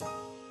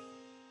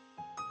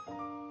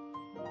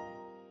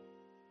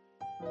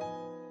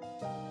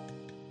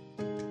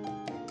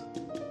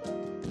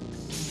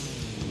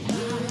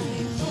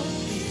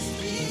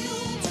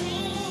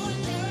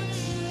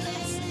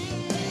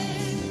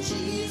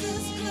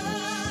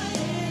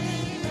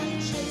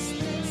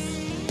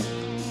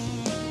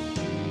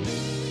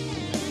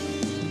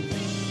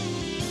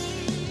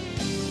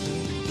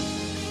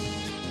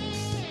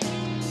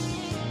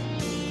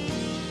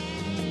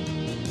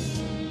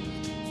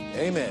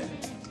Amen.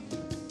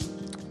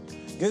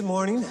 Good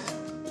morning.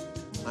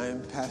 I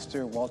am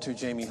Pastor Walter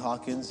Jamie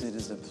Hawkins. It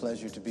is a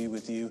pleasure to be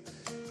with you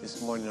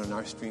this morning on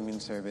our streaming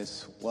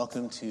service.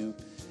 Welcome to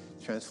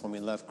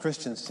Transforming Love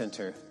Christian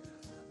Center,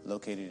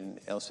 located in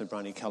El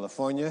Sobrante,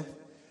 California,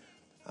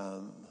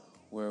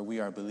 where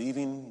we are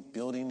believing,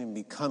 building, and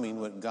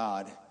becoming what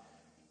God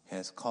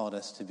has called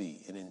us to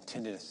be and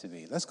intended us to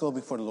be. Let's go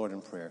before the Lord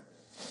in prayer.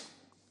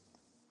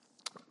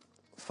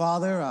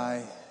 Father,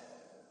 I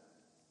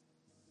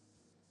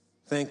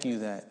thank you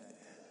that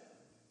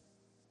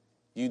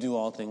you do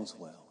all things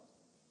well.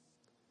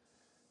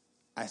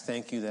 I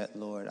thank you that,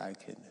 Lord, I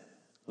can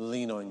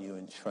lean on you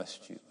and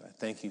trust you. I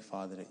thank you,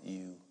 Father, that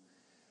you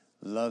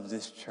love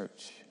this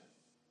church.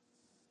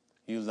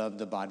 You love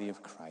the body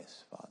of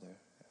Christ, Father.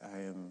 I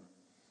am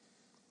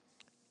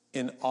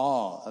in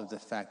awe of the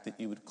fact that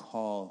you would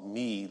call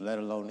me, let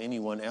alone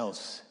anyone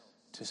else,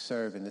 to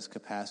serve in this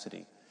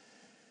capacity,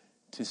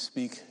 to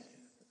speak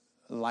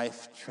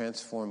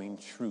life-transforming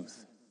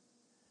truth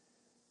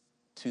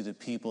to the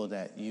people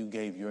that you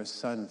gave your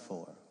son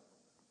for.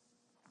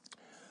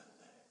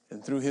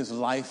 And through his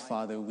life,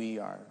 Father, we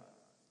are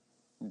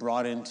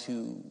brought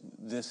into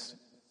this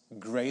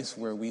grace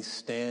where we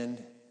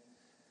stand.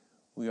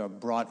 We are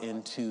brought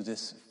into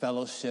this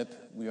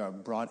fellowship. We are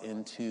brought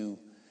into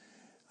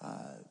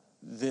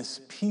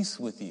this peace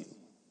with you,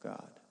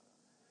 God,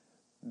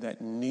 that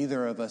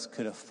neither of us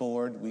could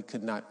afford. We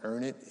could not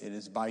earn it. It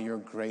is by your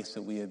grace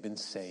that we have been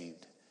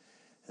saved,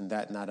 and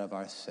that not of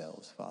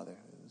ourselves, Father.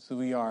 So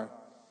we are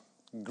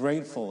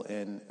grateful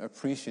and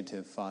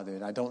appreciative, Father,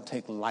 and I don't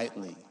take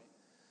lightly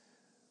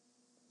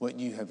what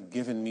you have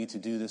given me to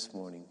do this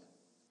morning.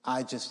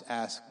 I just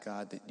ask,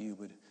 God, that you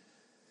would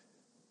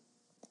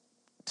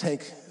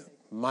take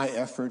my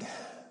effort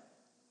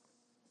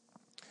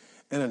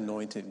and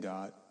anoint it,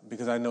 God,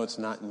 because I know it's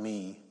not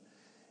me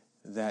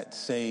that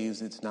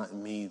saves. It's not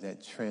me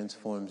that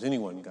transforms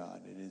anyone,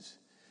 God. It is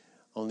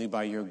only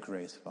by your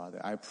grace, Father.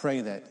 I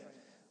pray that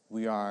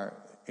we are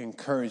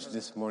encouraged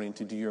this morning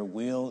to do your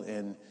will,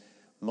 and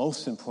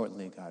most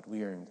importantly, God,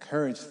 we are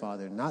encouraged,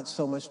 Father, not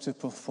so much to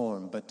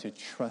perform, but to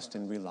trust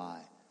and rely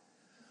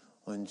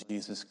on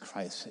Jesus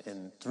Christ.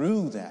 And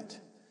through that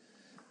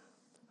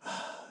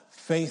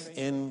faith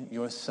in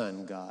your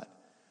Son, God,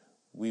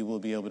 we will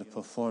be able to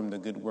perform the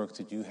good work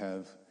that you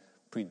have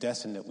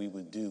predestined that we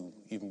would do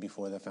even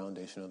before the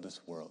foundation of this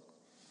world.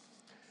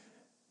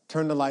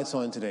 Turn the lights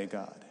on today,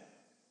 God.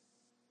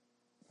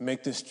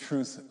 Make this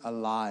truth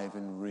alive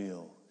and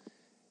real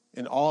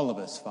in all of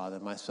us,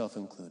 Father, myself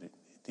included.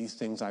 These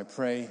things I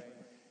pray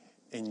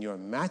in your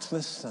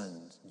matchless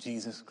Son,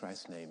 Jesus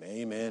Christ's name.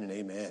 Amen and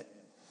amen.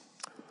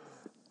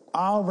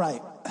 All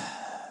right.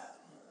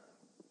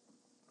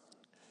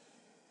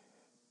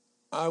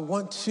 I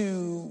want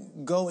to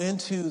go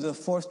into the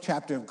 4th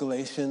chapter of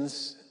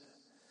Galatians.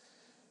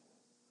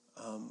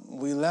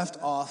 We left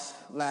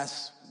off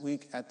last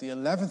week at the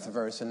 11th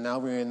verse, and now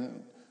we're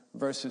in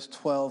verses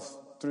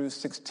 12 through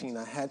 16.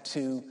 I had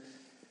to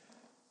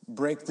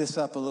break this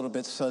up a little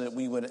bit so that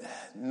we would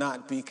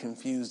not be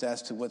confused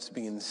as to what's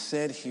being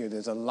said here.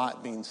 There's a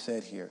lot being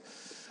said here.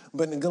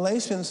 But in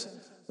Galatians,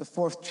 the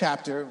 4th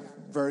chapter,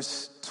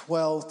 verse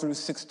 12 through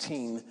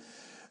 16,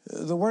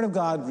 the word of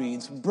God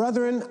reads,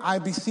 "Brethren, I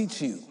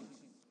beseech you,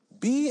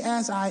 be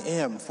as I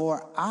am,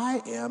 for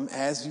I am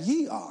as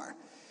ye are.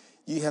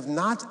 Ye have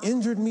not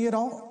injured me at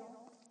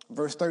all."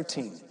 Verse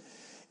 13,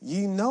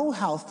 "Ye know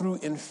how through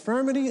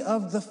infirmity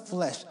of the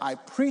flesh I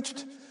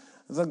preached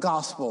the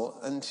gospel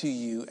unto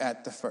you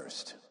at the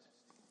first.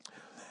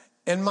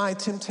 And my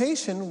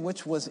temptation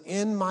which was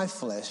in my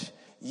flesh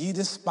ye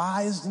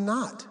despised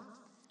not,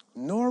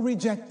 nor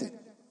rejected,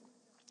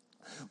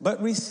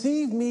 but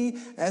received me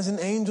as an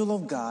angel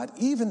of God,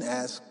 even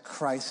as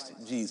Christ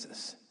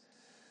Jesus."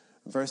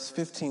 Verse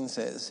 15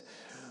 says,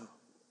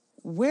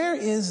 "Where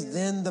is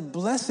then the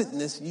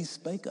blessedness ye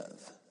spake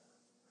of?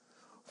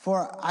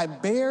 For I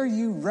bear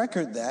you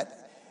record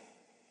that,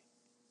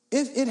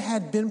 if it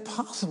had been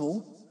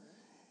possible,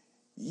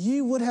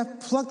 ye would have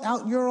plucked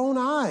out your own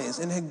eyes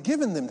and had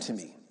given them to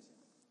me."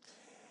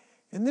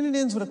 And then it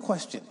ends with a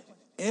question.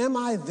 "Am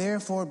I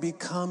therefore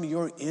become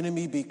your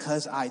enemy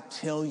because I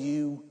tell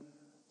you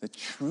the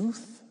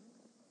truth?"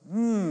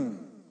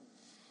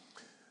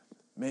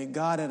 May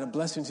God add a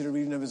blessing to the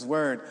reading of his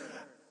word.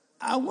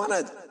 I want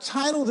to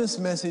title this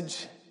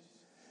message,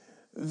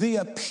 "The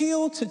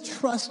Appeal to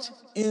Trust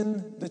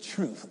in the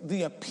Truth."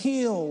 The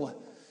appeal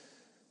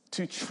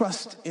to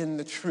trust in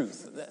the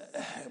truth.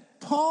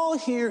 Paul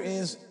here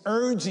is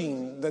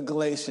urging the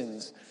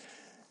Galatians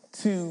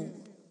to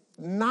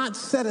not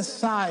set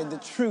aside the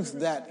truth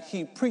that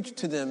he preached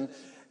to them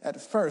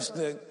at first.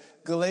 The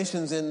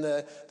Galatians in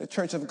the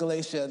church of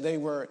Galatia, they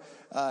were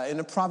in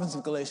the province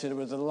of Galatia. There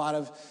was a lot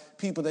of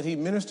people that he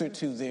ministered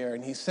to there,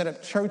 and he set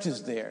up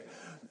churches there.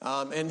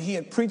 And he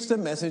had preached the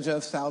message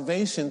of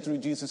salvation through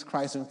Jesus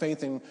Christ and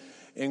faith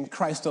in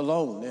Christ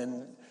alone.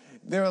 And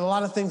there are a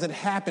lot of things that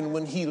happened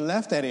when he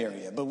left that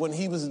area. But when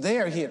he was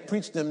there, he had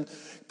preached to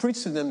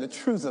them the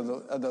truth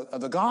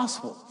of the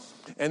gospel.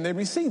 And they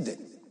received it.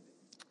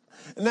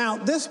 Now,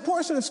 this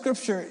portion of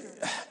Scripture,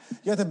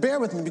 you have to bear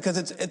with me because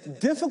it's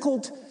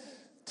difficult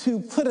to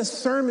put a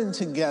sermon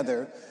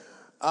together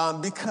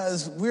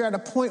because we're at a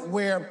point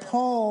where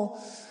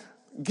Paul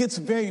gets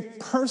very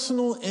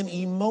personal and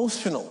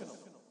emotional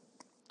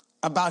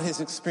about his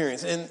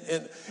experience.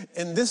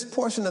 In this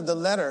portion of the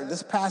letter,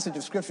 this passage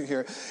of Scripture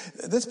here,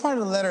 this part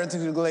of the letter to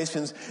the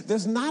Galatians,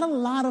 there's not a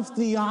lot of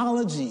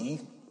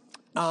theology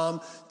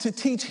to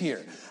teach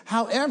here.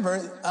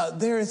 However,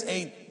 there is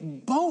a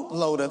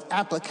boatload of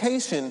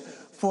application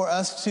for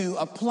us to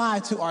apply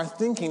to our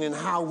thinking and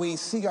how we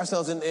see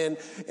ourselves and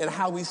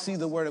how we see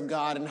the Word of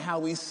God and how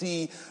we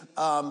see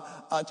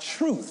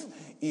truth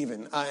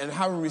even, and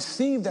how we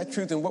receive that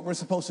truth and what we're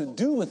supposed to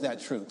do with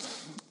that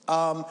truth.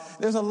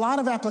 There's a lot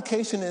of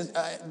application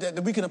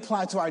that we can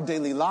apply to our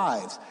daily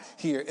lives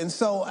here. And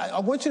so I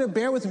want you to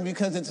bear with me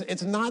because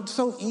it's not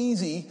so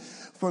easy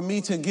for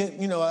me to get,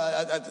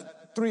 a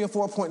 3 or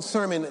 4 point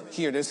sermon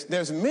here.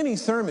 There's many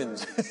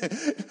sermons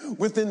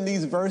within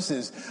these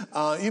verses,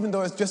 even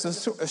though it's just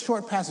a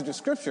short passage of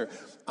Scripture.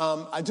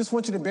 I just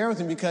want you to bear with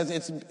me because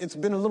it's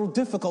been a little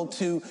difficult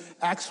to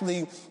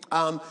actually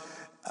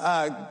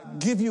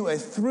give you a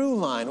through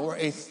line or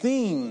a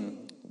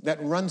theme that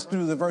runs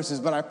through the verses.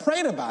 But I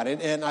prayed about it,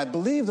 and I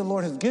believe the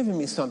Lord has given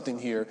me something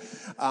here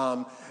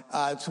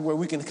to where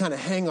we can kind of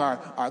hang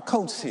our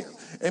coats here.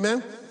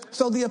 Amen?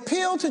 So the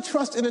appeal to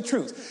trust in the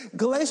truth.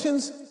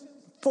 Galatians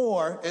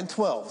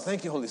 4:12.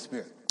 Thank you, Holy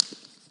Spirit.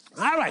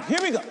 All right, here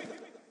we go.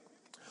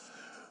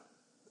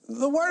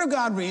 The Word of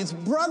God reads,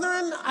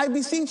 "Brethren, I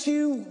beseech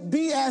you,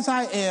 be as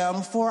I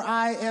am, for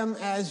I am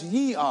as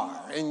ye are,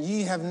 and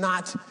ye have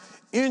not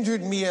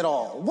injured me at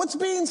all." What's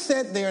being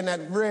said there in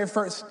that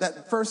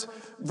first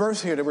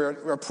verse here that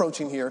we're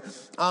approaching here?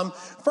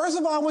 First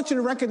of all, I want you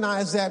to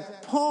recognize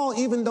that Paul,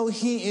 even though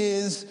he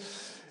is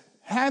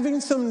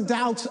having some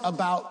doubts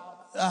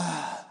about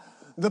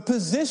the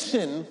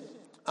position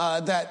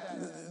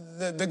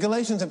that the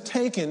Galatians have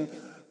taken,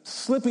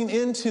 slipping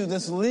into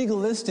this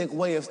legalistic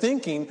way of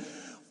thinking,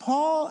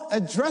 Paul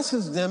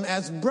addresses them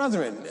as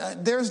brethren.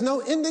 There's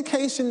no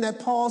indication that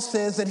Paul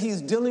says that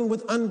he's dealing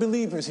with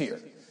unbelievers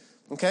here.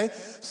 Okay?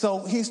 So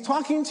he's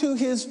talking to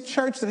his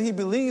church that he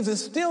believes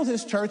is still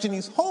his church, and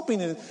he's hoping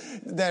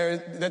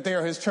that they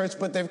are his church,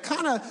 but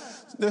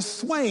they're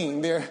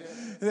swaying.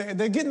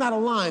 They're getting out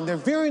of line. They're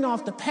veering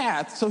off the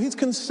path. So he's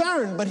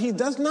concerned, but he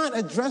does not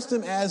address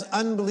them as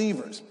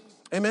unbelievers.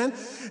 Amen?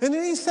 And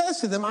then he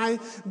says to them, "I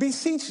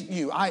beseech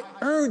you, I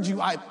urge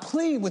you, I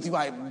plead with you,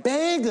 I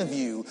beg of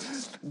you,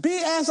 be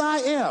as I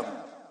am."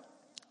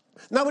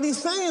 Now what he's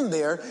saying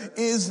there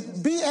is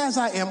be as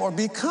I am or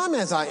become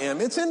as I am.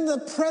 It's in the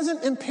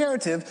present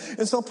imperative.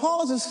 And so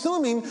Paul is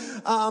assuming,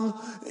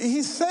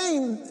 he's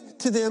saying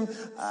to them,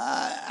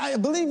 I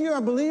believe you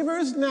are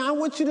believers. Now I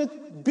want you to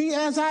be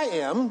as I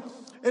am.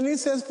 And he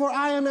says, "For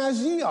I am as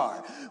ye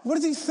are." What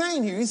is he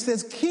saying here? He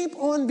says, keep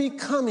on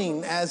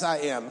becoming as I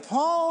am.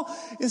 Paul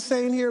is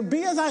saying here,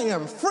 be as I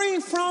am, free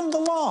from the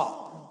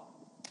law.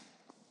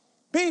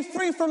 Be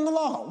free from the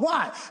law.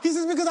 Why? He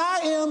says, because I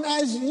am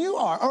as you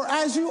are, or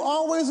as you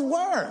always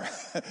were.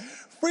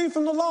 Free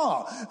from the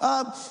law.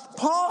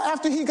 Paul,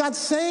 after he got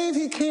saved,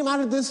 he came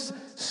out of this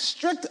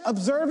strict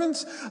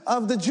observance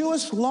of the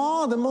Jewish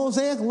law, the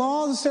Mosaic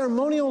law, the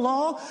ceremonial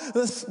law,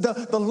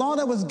 the law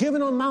that was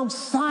given on Mount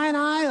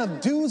Sinai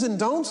of do's and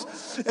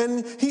don'ts.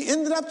 And he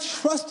ended up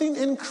trusting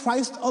in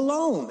Christ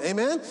alone.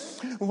 Amen?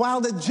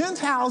 While the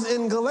Gentiles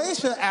in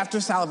Galatia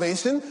after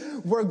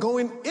salvation were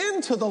going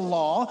into the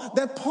law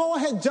that Paul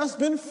had just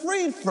been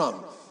freed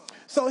from.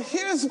 So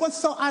here's what's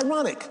so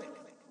ironic.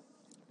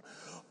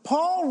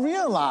 Paul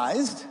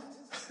realized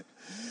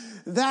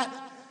that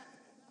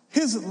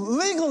his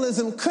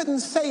legalism couldn't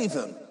save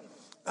him.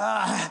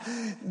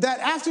 That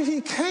after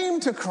he came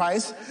to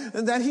Christ,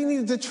 that he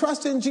needed to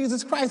trust in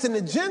Jesus Christ. And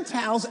the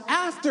Gentiles,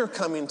 after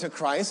coming to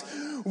Christ,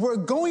 were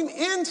going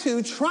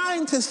into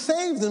trying to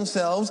save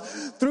themselves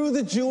through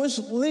the Jewish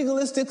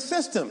legalistic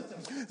system.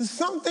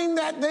 Something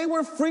that they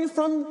were free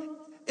from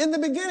in the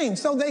beginning.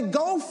 So they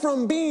go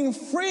from being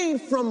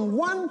freed from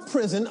one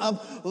prison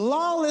of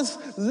lawless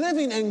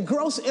living and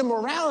gross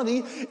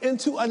immorality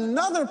into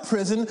another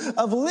prison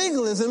of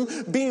legalism,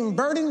 being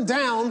burdened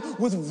down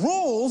with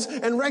rules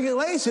and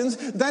regulations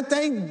that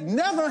they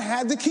never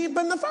had to keep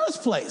in the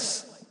first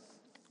place.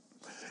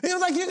 He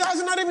was like, you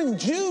guys are not even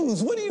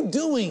Jews. What are you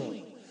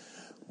doing?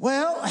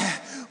 Well,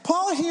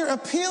 Paul here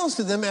appeals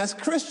to them as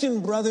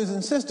Christian brothers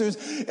and sisters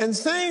and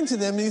saying to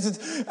them, he says,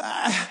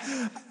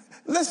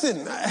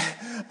 listen,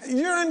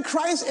 you're in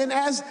Christ, and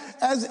as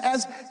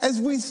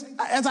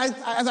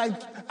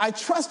I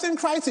trust in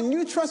Christ and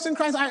you trust in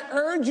Christ, I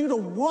urge you to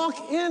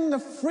walk in the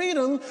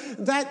freedom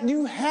that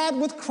you had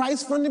with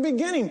Christ from the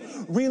beginning.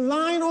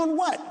 Relying on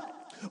what?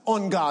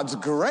 On God's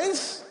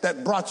grace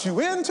that brought you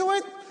into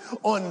it,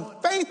 on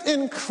faith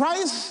in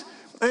Christ,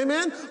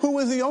 amen, who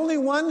is the only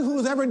one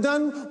who's ever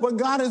done what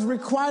God has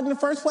required in the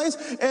first place,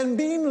 and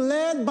being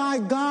led by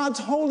God's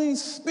Holy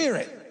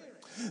Spirit.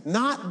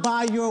 Not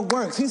by your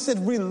works. He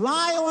said,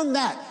 rely on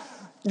that.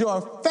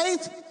 Your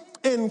faith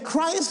in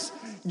Christ,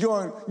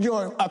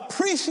 your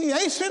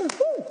appreciation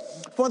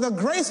for the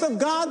grace of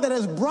God that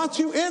has brought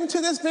you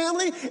into this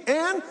family.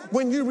 And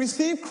when you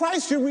receive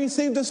Christ, you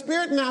receive the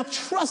Spirit. Now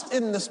trust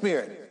in the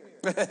Spirit.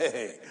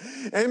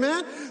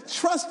 Amen.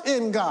 Trust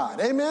in God.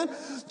 Amen.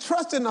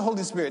 Trust in the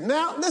Holy Spirit.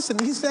 Now, listen,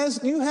 he says,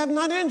 you have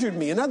not injured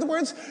me. In other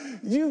words,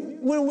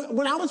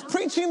 when I was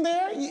preaching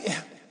there,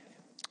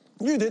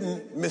 you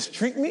didn't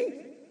mistreat me.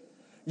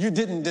 You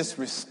didn't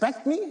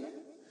disrespect me.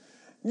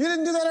 You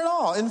didn't do that at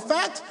all. In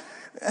fact,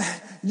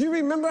 you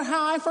remember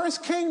how I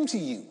first came to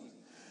you.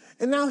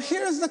 And now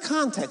here's the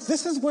context.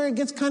 This is where it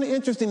gets kind of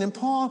interesting. And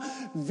Paul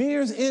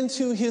veers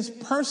into his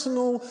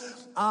personal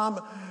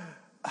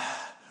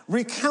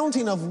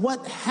recounting of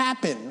what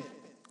happened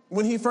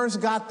when he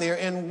first got there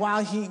and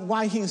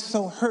why he's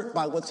so hurt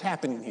by what's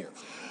happening here.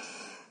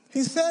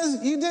 He says,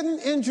 you didn't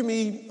injure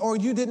me or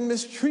you didn't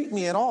mistreat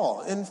me at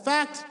all. In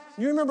fact,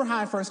 you remember how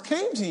I first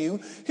came to you.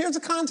 Here's the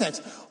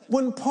context.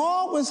 When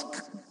Paul was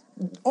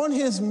on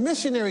his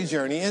missionary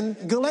journey, and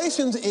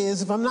Galatians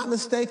is, if I'm not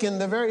mistaken,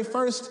 the very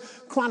first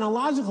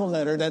chronological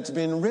letter that's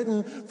been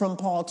written from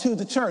Paul to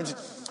the church,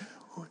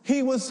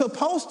 he was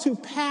supposed to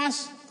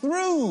pass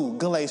through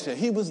Galatia.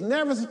 He was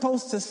never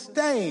supposed to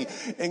stay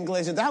in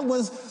Galatia. That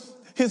was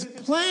his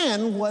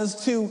plan,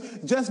 was to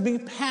just be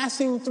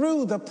passing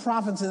through the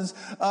provinces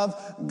of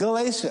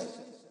Galatia.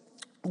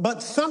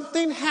 But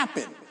something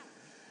happened.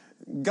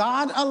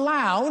 God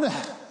allowed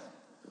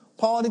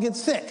Paul to get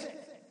sick.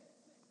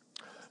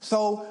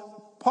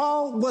 So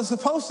Paul was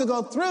supposed to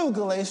go through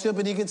Galatia,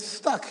 but he gets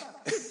stuck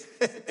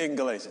in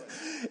Galatia.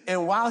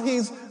 And while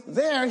he's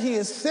there, he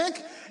is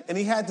sick, and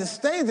he had to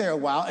stay there a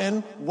while.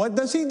 And what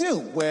does he do?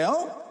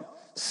 Well,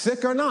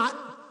 sick or not,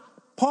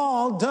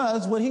 Paul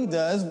does what he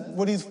does,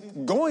 what he's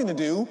going to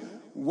do,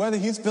 whether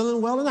he's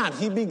feeling well or not.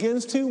 He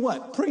begins to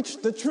what?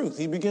 Preach the truth.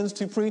 He begins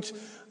to preach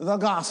the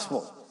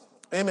gospel.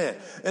 Amen.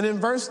 And in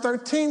verse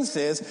 13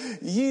 says,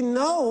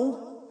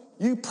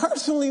 you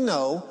personally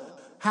know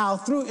how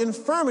through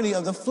infirmity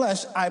of the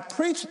flesh I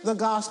preached the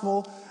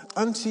gospel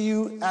unto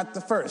you at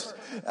the first.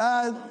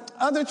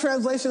 Other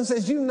translation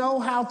says, you know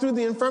how through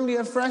the infirmity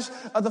of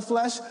the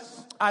flesh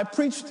I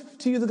preached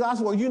to you the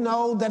gospel, or you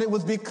know that it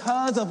was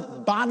because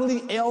of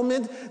bodily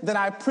ailment that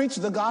I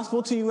preached the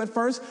gospel to you at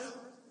first.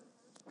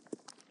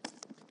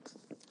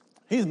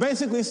 He's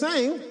basically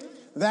saying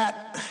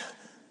that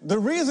the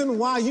reason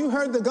why you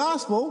heard the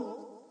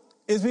gospel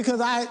is because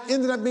I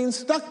ended up being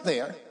stuck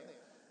there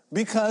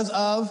because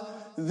of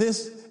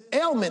this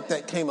ailment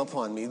that came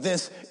upon me,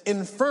 this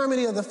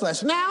infirmity of the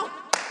flesh. Now,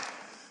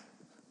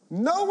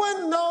 no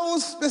one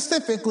knows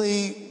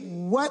specifically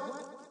what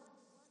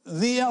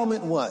the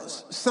ailment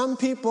was. Some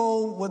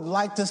people would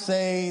like to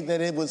say that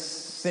it was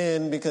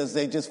sin because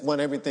they just want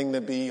everything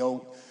to be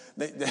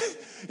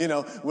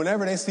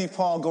whenever they see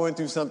Paul going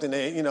through something,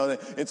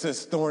 it's a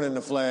thorn in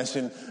the flesh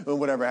and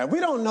whatever. We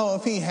don't know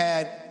if he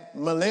had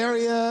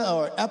malaria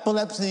or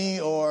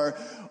epilepsy or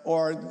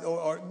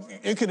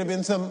it could have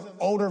been some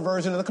older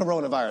version of the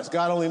coronavirus.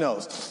 God only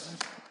knows.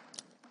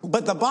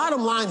 But the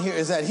bottom line here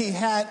is that he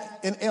had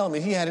an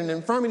ailment. He had an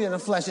infirmity in the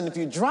flesh. And if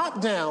you drop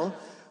down,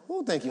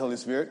 thank you, Holy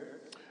Spirit.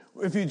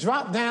 If you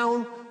drop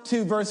down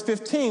to verse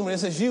 15, when it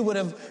says you would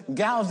have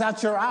gouged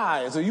out your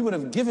eyes, or you would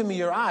have given me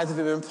your eyes. If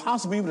it had been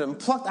possible, you would have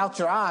plucked out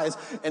your eyes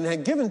and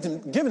had given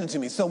it to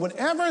me. So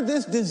whatever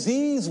this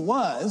disease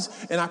was,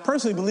 and I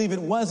personally believe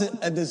it wasn't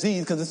a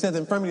disease because it says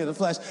infirmity of the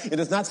flesh. It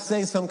does not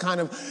say some kind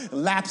of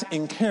lapse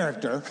in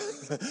character.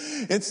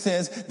 It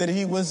says that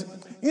he was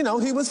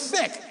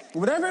sick.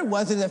 Whatever it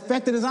was, it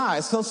affected his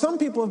eyes. So some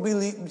people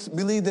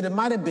believe that it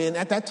might have been,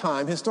 at that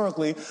time,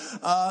 historically,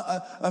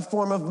 a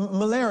form of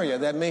malaria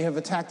that may have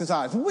attacked his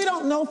eyes. We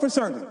don't know for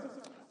certain.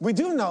 We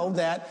do know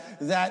that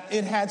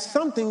it had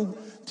something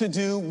to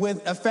do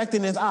with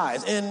affecting his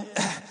eyes. And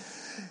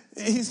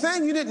he's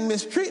saying, you didn't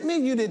mistreat me,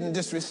 you didn't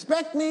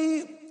disrespect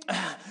me,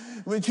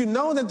 but you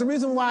know that the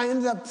reason why I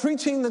ended up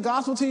preaching the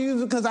gospel to you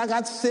is because I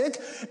got sick.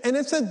 And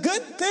it's a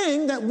good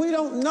thing that we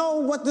don't know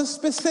what the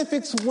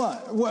specifics were.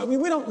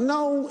 We don't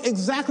know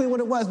exactly what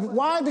it was.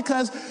 Why?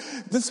 Because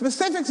the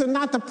specifics are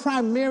not the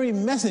primary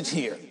message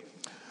here.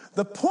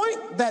 The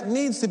point that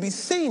needs to be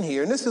seen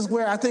here, and this is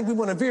where I think we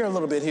want to veer a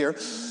little bit here,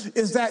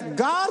 is that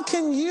God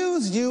can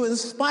use you in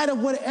spite of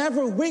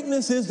whatever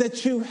weaknesses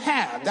that you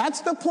have.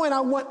 That's the point I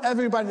want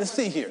everybody to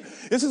see here.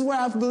 This is where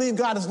I believe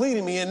God is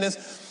leading me in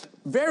this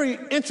very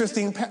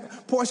interesting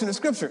portion of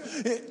Scripture.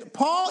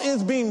 Paul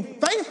is being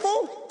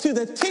faithful to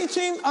the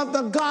teaching of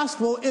the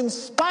gospel in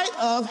spite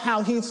of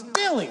how he's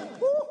feeling.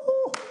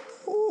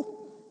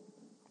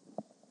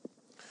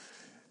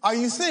 Are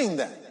you seeing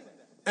that?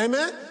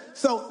 Amen?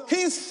 So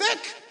he's sick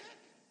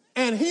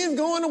and he's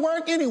going to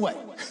work anyway.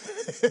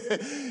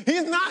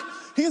 He's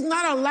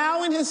not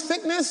allowing his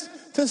sickness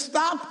to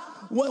stop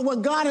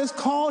what God has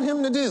called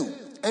him to do.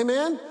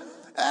 Amen?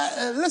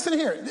 Listen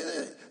here.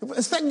 Go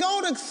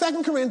to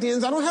 2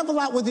 Corinthians. I don't have a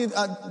lot with you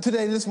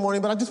today, this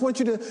morning, but I just want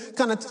you to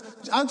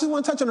I just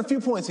want to touch on a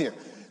few points here.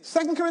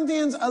 2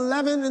 Corinthians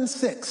 11 and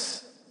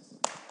 6.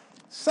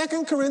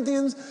 2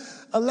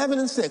 Corinthians 11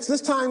 and 6.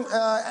 This time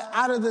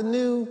out of the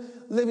New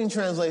Living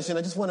Translation.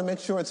 I just want to make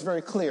sure it's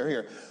very clear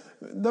here.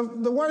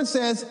 The word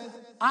says,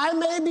 I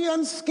may be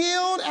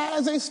unskilled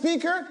as a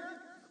speaker,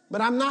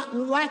 but I'm not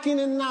lacking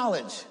in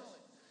knowledge.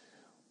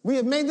 We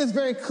have made this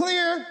very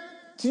clear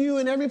to you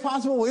in every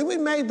possible way. We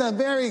made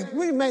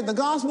the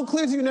gospel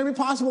clear to you in every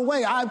possible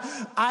way.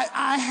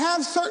 I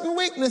have certain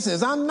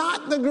weaknesses. I'm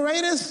not the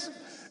greatest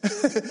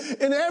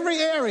in every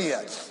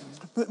area,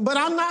 but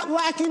I'm not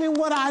lacking in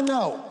what I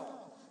know.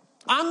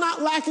 I'm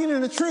not lacking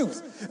in the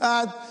truth.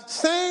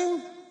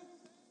 Same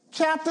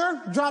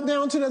chapter, drop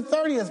down to the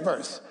 30th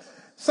verse.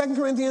 2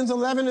 Corinthians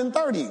 11 and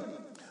 30.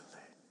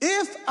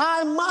 If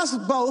I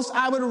must boast,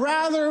 I would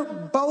rather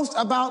boast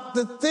about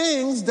the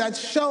things that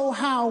show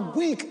how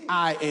weak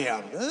I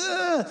am.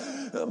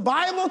 The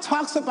Bible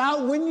talks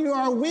about when you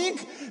are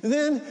weak,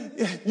 then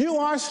you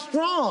are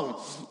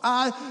strong.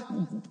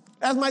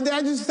 As my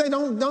dad used to say,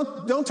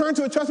 don't turn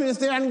to it. Trust me, it's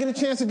there. I didn't get a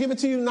chance to give it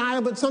to you,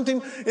 Naya, but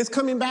something is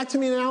coming back to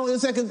me now in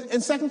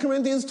 2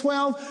 Corinthians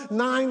 12,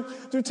 9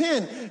 through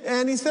 10.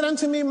 And he said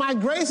unto me, my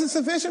grace is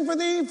sufficient for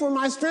thee, for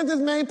my strength is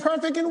made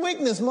perfect in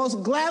weakness.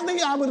 Most gladly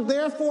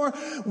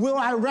will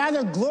I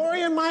rather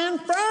glory in my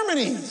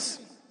infirmities,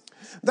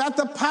 that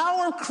the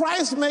power of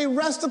Christ may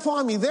rest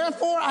upon me.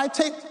 Therefore, I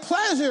take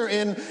pleasure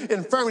in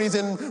infirmities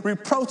and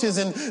reproaches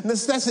and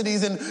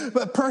necessities and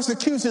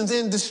persecutions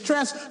and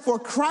distress for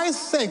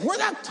Christ's sake. We're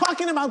not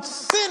talking about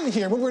sin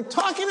here. What we're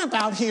talking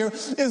about here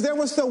is there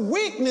was some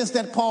weakness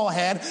that Paul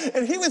had,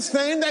 and he was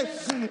saying that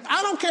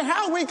I don't care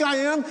how weak I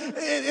am,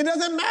 it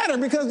doesn't matter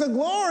because the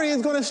glory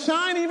is going to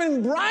shine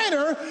even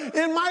brighter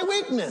in my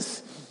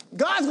weakness.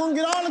 God's going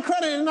to get all the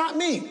credit and not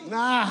me.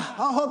 I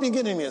hope you're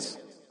getting this.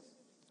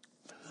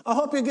 I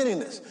hope you're getting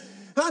this.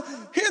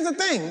 Here's the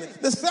thing.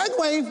 The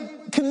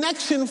segue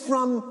connection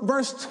from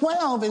verse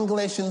 12 in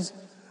Galatians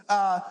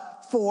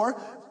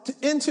 4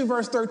 into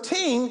verse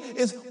 13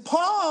 is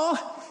Paul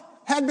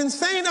had been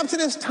saying up to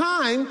this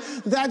time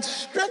that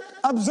strict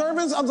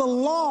observance of the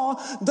law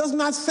does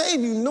not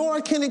save you, nor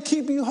can it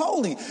keep you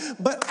holy.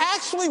 But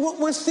actually what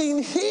we're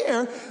seeing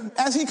here,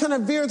 as he kind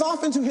of veers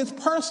off into his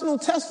personal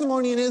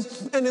testimony and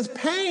his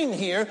pain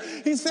here,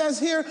 he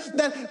says here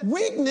that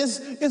weakness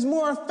is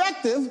more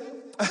effective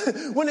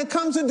when it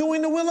comes to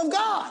doing the will of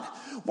God.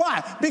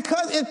 Why?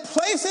 Because it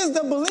places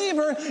the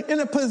believer in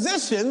a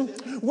position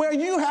where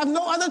you have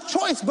no other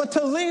choice but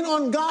to lean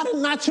on God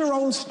and not your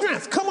own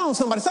strength. Come on,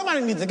 somebody.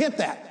 Somebody needs to get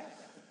that.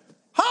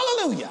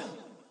 Hallelujah.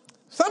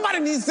 Somebody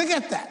needs to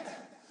get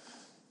that.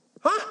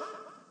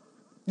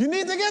 You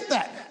need to get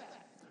that.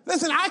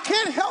 Listen, I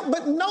can't help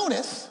but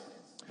notice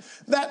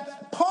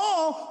that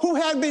Paul, who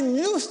had been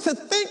used to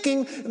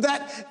thinking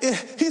that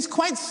he's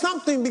quite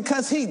something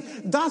because he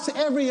dots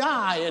every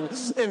I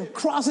and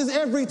crosses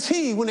every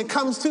T when it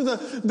comes to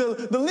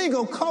the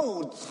legal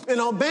code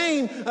and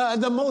obeying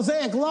the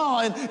Mosaic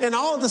law and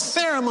all the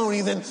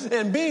ceremonies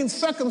and being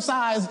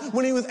circumcised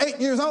when he was 8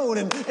 years old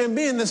and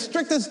being the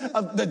strictest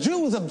of the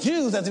Jews of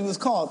Jews, as he was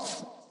called.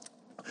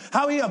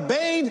 How he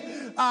obeyed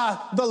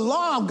the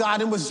law of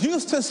God and was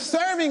used to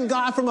serving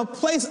God from a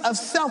place of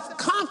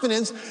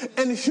self-confidence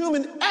and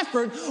human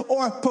effort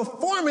or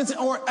performance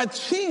or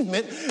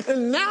achievement.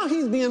 And now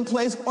he's being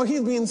placed or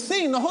he's being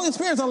seen. The Holy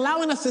Spirit is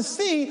allowing us to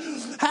see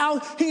how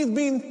he's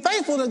being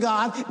faithful to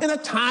God in a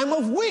time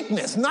of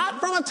weakness. Not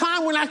from a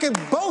time when I can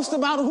boast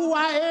about who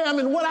I am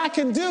and what I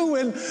can do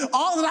and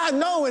all that I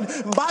know. And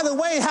by the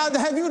way,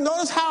 have you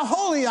noticed how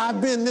holy I've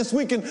been this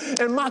week and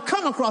my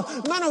come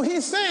across? No,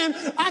 he's saying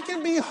I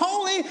can be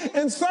holy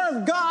and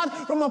serve God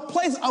from a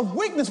place of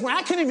weakness where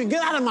I can't even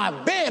get out of my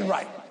bed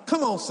right.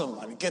 Come on,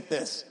 somebody, get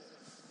this.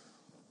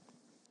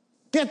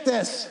 Get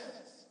this.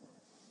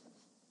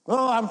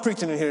 Oh, I'm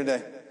preaching in here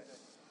today.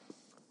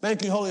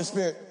 Thank you, Holy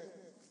Spirit.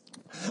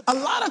 A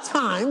lot of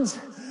times,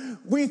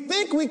 we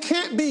think we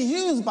can't be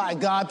used by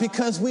God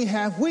because we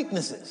have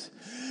weaknesses.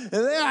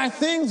 There are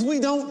things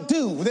we don't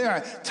do. There are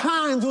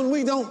times when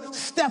we don't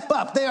step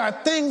up. There are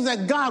things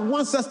that God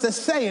wants us to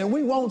say and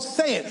we won't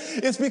say it.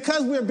 It's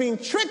because we're being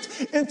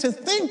tricked into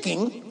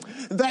thinking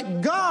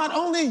that God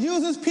only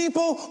uses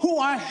people who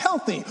are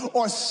healthy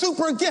or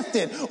super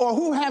gifted or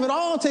who have it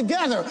all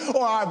together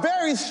or are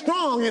very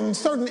strong in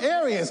certain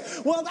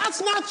areas. Well,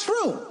 that's not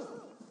true.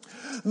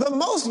 The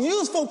most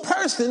useful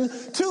person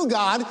to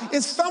God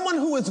is someone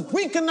who is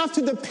weak enough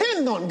to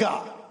depend on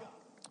God.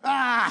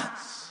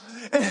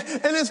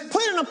 And is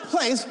put in a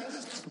place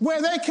where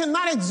they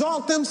cannot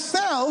exalt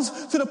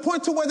themselves to the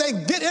point to where they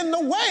get in the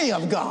way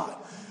of God.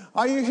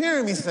 Are you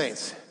hearing me,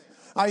 saints?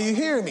 Are you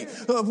hearing me?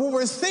 What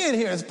we're seeing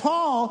here is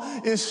Paul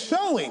is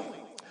showing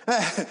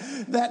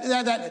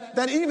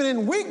that even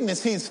in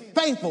weakness, he's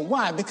faithful.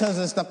 Why? Because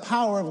it's the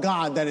power of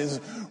God that is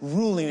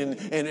ruling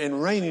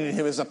and reigning in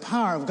him. It's the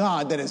power of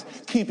God that is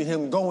keeping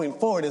him going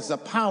forward. It's the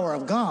power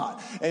of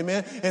God.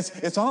 Amen.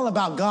 It's all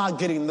about God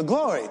getting the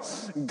glory.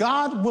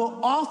 God will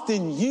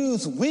often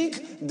use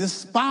weak,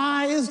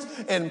 despised,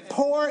 and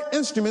poor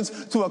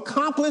instruments to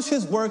accomplish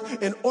his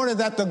work in order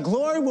that the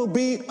glory will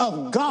be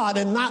of God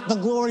and not the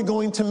glory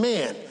going to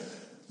man.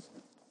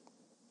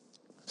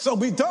 So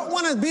we don't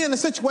want to be in a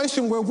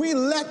situation where we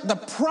let the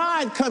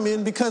pride come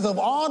in because of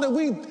all that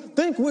we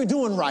think we're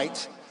doing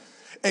right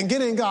and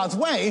get in God's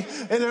way.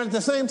 And at the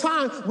same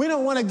time, we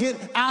don't want to get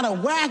out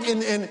of whack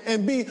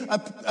and be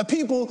a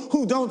people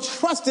who don't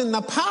trust in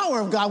the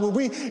power of God, where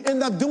we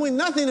end up doing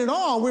nothing at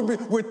all.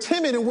 We're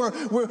timid and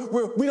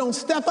we don't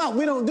step up.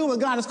 We don't do what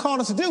God has called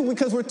us to do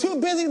because we're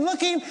too busy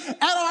looking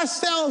at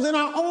ourselves and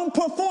our own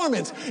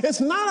performance.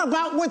 It's not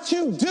about what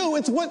you do.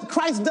 It's what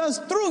Christ does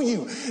through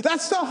you.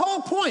 That's the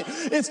whole point.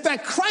 It's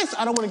that Christ,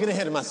 I don't want to get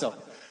ahead of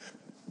myself.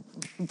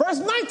 Verse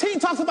 19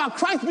 talks about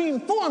Christ being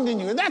formed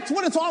in you, and that's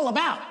what it's all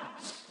about.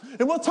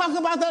 And we'll talk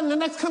about that in the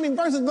next coming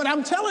verses, but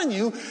I'm telling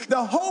you,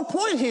 the whole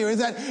point here is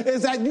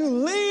that you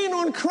lean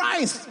on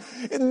Christ,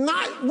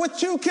 not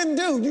what you can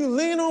do. You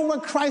lean on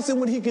what Christ and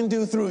what he can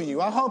do through you.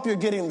 I hope you're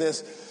getting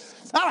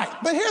this. All right,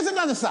 but here's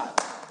another side.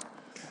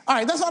 All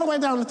right, that's all the way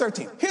down to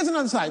 13. Here's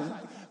another side.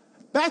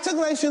 Back to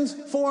Galatians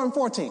 4 and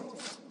 14.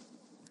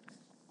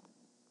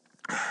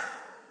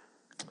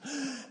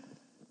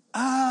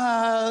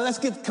 Let's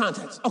get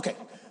context. Okay,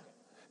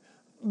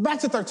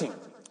 back to 13.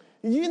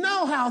 You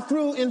know how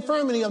through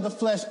infirmity of the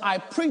flesh I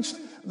preached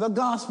the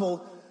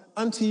gospel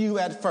unto you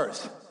at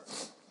first.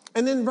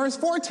 And then verse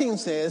 14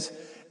 says,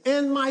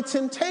 and my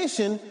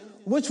temptation,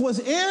 which was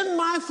in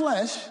my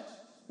flesh,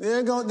 there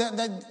you go,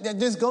 that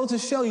just goes to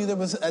show you there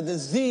was a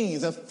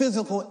disease, a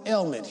physical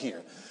ailment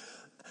here.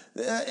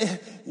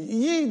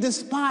 Ye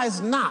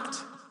despise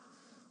not,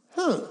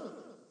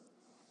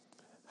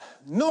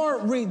 nor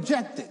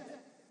rejected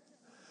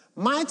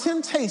my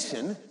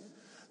temptation,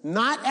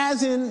 not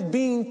as in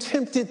being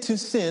tempted to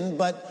sin,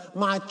 but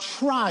my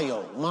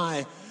trial,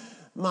 my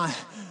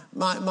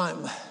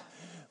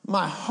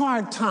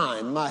hard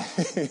time,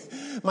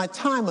 my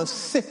time of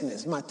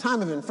sickness, my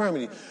time of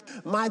infirmity,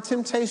 my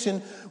temptation,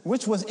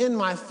 which was in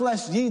my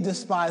flesh, ye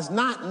despised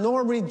not,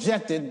 nor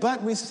rejected,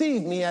 but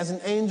received me as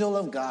an angel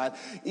of God,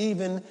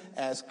 even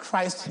as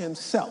Christ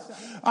himself.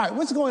 All right,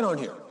 what's going on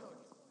here?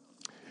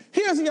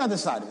 Here's the other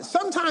side of it.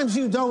 Sometimes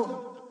you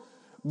don't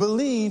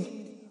believe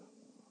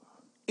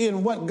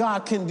in what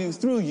God can do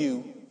through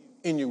you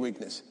in your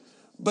weakness.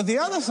 But the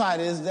other side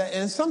is that,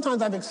 and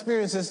sometimes I've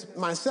experienced this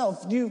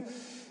myself,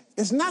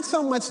 it's not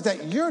so much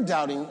that you're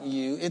doubting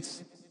you,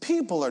 it's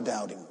people are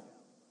doubting.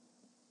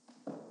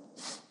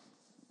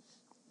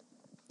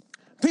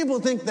 People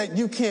think that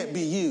you can't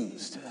be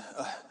used.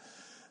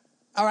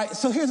 All right,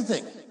 so here's the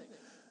thing.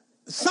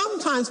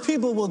 Sometimes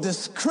people will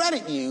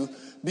discredit you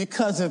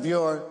because of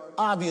your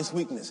obvious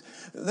weakness.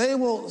 They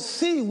will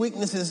see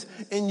weaknesses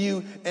in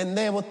you and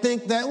they will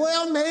think that,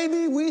 well,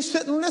 maybe we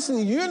shouldn't listen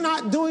to you. You're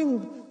not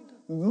doing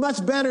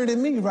much better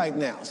than me right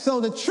now. So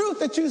the truth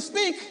that you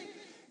speak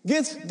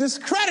gets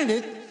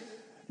discredited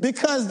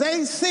because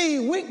they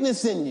see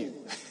weakness in you.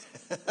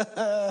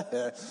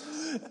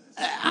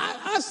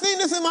 I've seen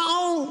this in my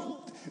own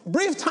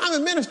brief time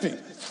in ministry.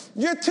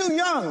 You're too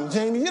young,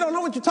 Jamie. You don't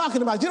know what you're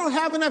talking about. You don't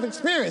have enough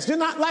experience. You're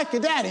not like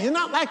your daddy. You're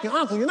not like your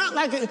uncle.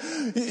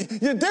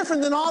 You're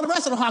different than all the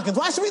rest of the Hawkins.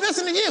 Why should we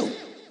listen to you?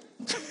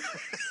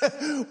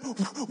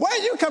 Where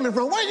are you coming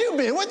from? Where you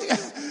been?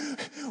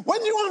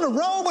 Wasn't you on the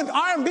road with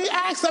R&B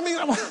acts? I mean,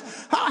 how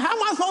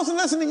am I supposed to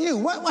listen to you?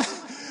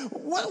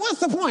 What's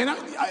the point?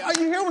 Are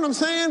you hearing what I'm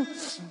saying?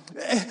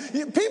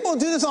 People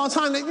do this all the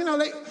time.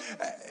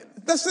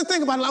 Let's just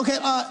think about it. Okay,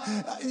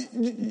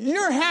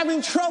 you're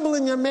having trouble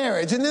in your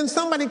marriage, and then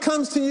somebody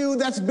comes to you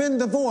that's been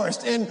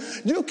divorced, and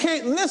you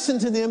can't listen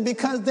to them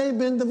because they've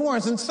been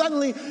divorced, and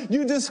suddenly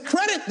you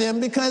discredit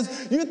them because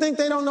you think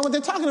they don't know what they're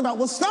talking about.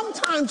 Well,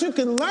 sometimes you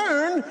can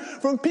learn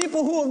from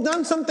people who have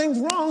done some things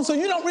wrong so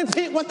you don't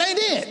repeat what they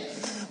did.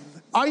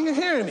 Are you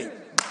hearing me?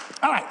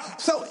 All right,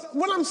 so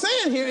what I'm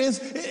saying here is,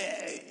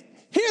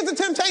 here's the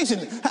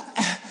temptation.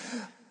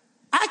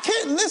 I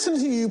can't listen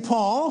to you,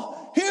 Paul.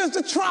 Here's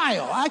the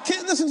trial. I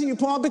can't listen to you,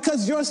 Paul,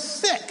 because you're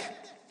sick.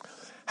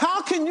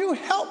 How can you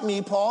help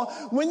me, Paul,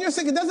 when you're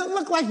sick? It doesn't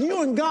look like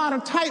you and God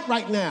are tight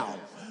right now.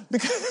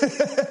 Because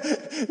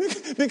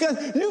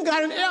you've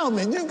got an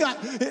ailment.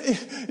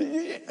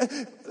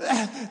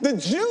 The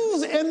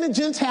Jews and the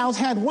Gentiles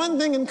had one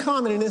thing in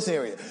common in this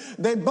area.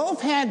 They both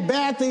had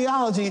bad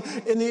theology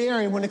in the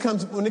area when it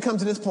comes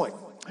to this point.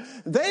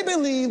 They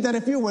believed that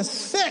if you were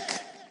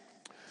sick,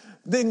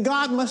 then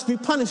God must be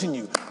punishing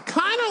you.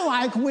 Kind of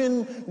like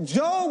when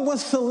Job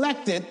was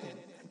selected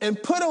and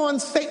put on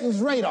Satan's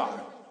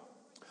radar.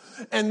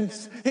 And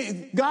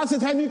God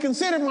says, have you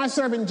considered my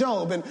servant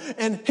Job?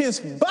 And his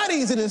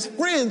buddies and his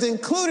friends,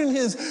 including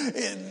his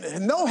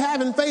no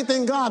having faith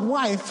in God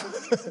wife,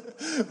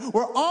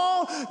 were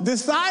all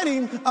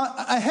deciding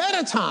ahead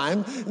of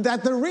time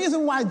that the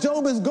reason why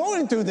Job is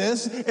going through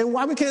this and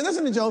why we can't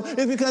listen to Job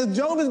is because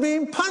Job is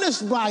being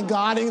punished by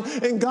God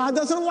and God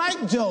doesn't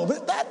like Job.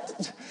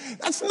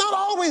 That's not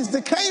always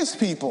the case,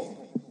 people.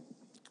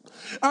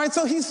 All right,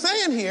 so he's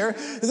saying here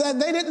that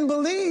they didn't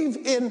believe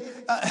in,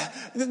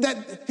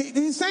 that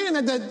he's saying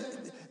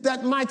that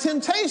that my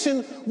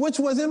temptation, which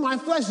was in my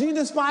flesh, ye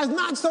despise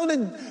not. So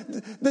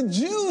the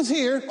Jews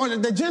here, or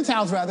the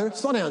Gentiles rather,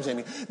 slow down,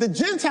 Jamie. The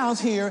Gentiles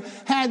here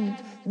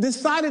had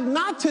decided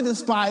not to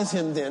despise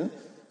him then,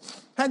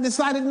 had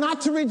decided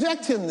not to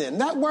reject him then.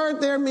 That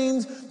word there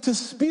means to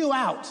spew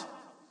out.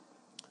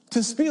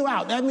 To spew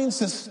out. That means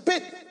to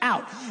spit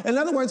out. In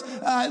other words,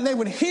 they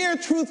would hear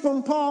truth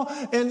from Paul,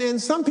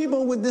 and some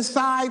people would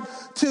decide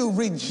to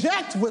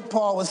reject what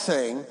Paul was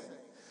saying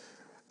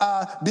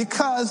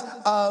because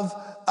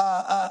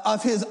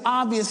of his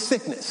obvious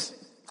sickness.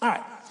 All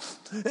right.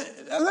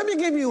 Let me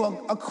give you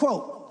a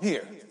quote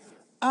here.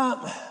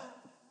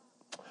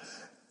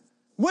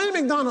 William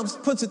McDonald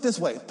puts it this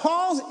way.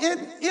 Paul's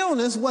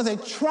illness was a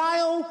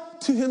trial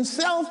to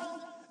himself.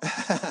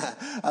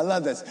 I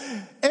love this.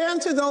 And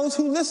to those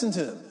who listened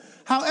to him.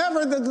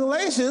 However, the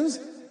Galatians,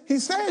 he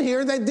said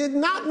here, they did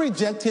not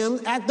reject him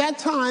at that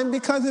time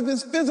because of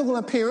his physical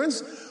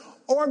appearance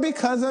or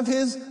because of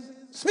his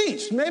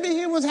speech. Maybe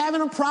he was having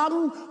a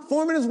problem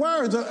forming his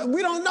words.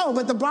 We don't know.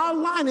 But the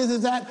bottom line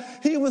is that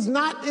he was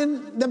not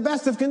in the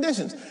best of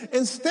conditions.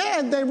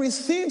 Instead, they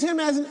received him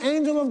as an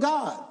angel of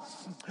God.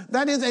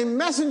 That is, a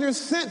messenger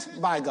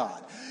sent by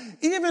God.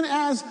 Even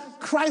as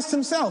Christ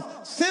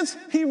himself, since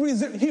he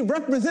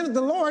represented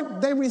the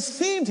Lord, they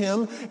received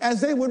him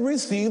as they would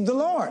receive the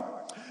Lord.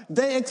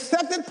 They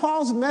accepted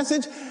Paul's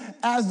message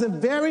as the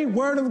very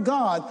word of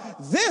God.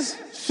 This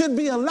should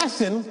be a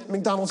lesson,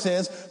 McDonald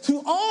says,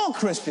 to all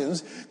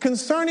Christians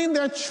concerning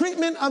their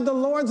treatment of the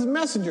Lord's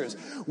messengers.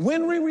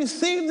 When we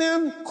receive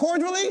them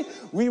cordially,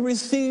 we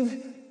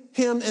receive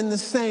him in the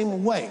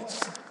same way.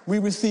 We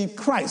receive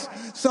Christ.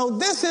 So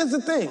this is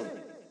the thing.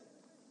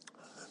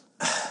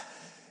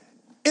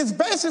 It's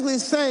basically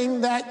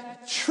saying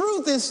that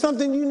truth is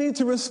something you need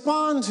to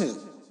respond to.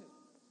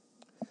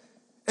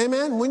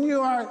 Amen? When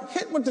you are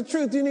hit with the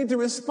truth, you need to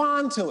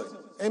respond to it.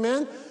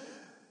 Amen?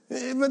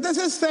 But this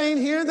is saying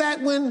here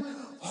that when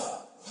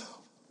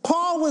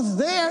Paul was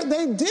there,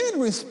 they did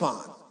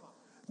respond.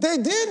 They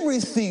did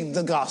receive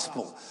the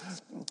gospel.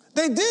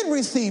 They did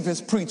receive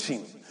his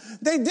preaching.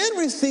 They did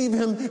receive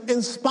him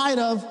in spite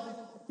of,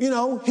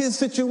 his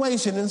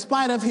situation, in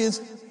spite of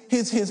his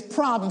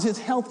problems, his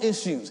health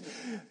issues.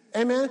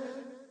 Amen.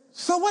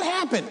 So what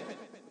happened?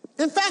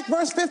 In fact,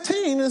 verse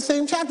 15 in the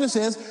same chapter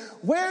says,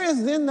 where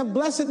is then the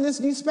blessedness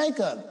ye spake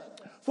of?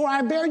 For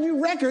I bear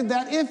you record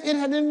that if it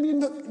had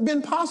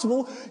been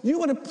possible, you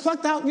would have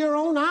plucked out your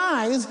own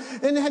eyes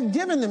and had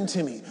given them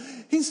to me.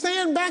 He's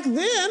saying back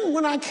then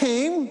when I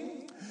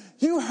came,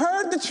 you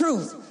heard the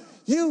truth.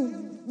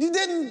 You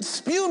didn't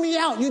spew me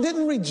out. You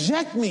didn't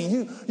reject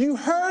me. You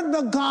heard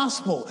the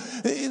gospel.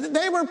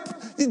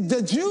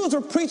 The Jews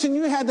were preaching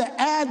you had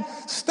to add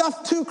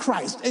stuff to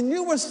Christ. And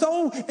you were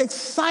so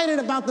excited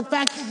about the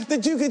fact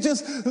that you could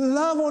just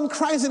love on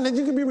Christ and that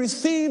you could be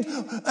received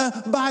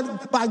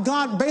by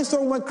God based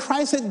on what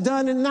Christ had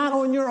done and not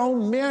on your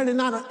own merit and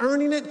not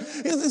earning it.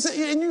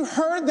 And you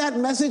heard that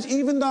message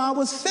even though I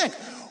was sick.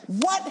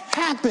 What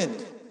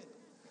happened?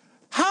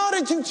 How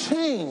did you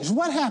change?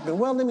 What happened?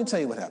 Well, let me tell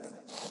you what happened.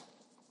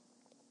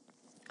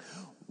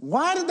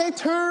 Why did they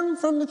turn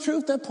from the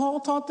truth that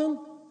Paul taught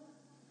them?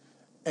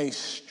 A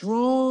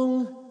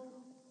strong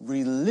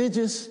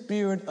religious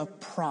spirit of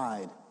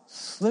pride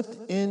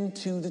slipped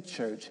into the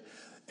church,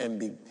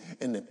 and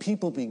the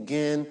people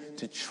began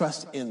to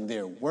trust in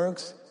their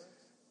works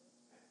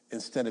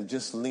instead of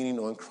just leaning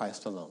on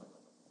Christ alone.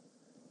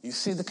 You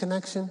see the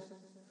connection?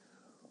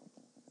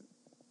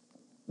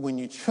 When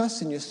you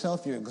trust in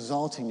yourself, you're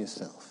exalting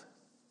yourself.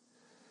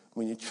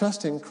 When you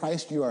trust in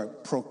Christ, you are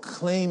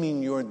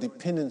proclaiming your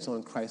dependence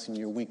on Christ and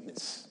your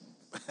weakness.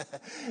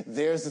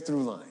 There's the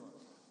through line.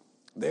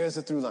 There's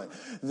the through line.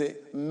 The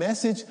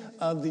message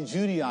of the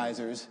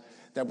Judaizers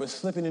that were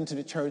slipping into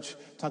the church,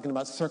 talking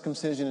about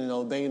circumcision and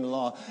obeying the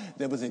law,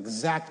 there was the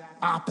exact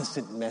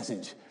opposite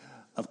message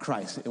of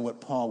Christ and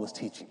what Paul was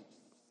teaching.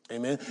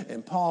 Amen?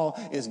 And Paul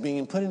is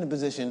being put in a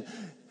position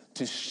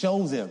to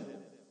show them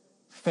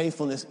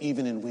faithfulness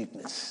even in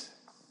weakness.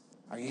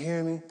 Are you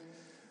hearing me?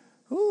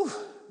 Whew.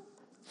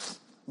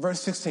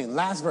 Verse 16,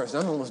 last verse.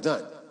 I'm almost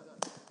done.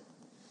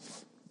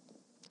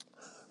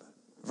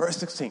 Verse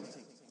 16.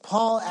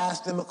 Paul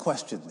asked them a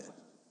question then.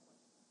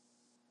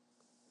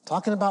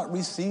 Talking about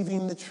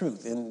receiving the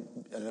truth and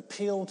an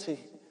appeal to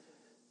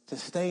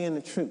stay in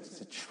the truth,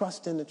 to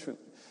trust in the truth.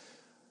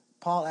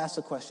 Paul asked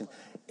a question.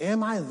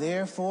 Am I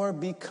therefore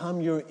become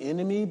your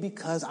enemy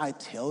because I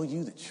tell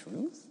you the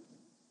truth?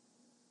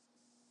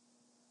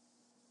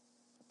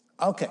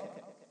 Okay.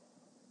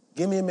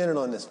 Give me a minute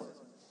on this one.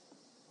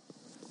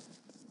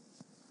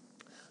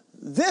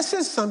 This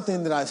is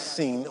something that I've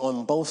seen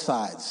on both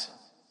sides.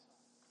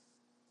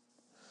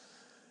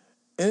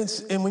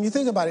 And when you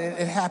think about it,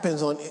 it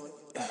happens on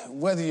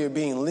whether you're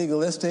being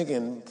legalistic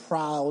and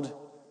proud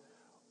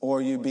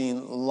or you're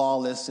being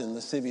lawless and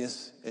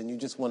lascivious and you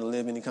just want to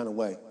live any kind of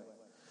way.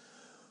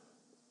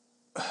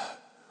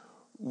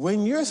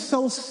 When you're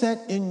so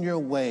set in your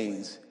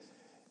ways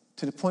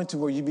to the point to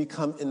where you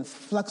become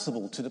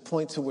inflexible, to the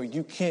point to where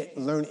you can't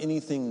learn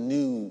anything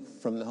new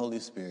from the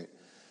Holy Spirit,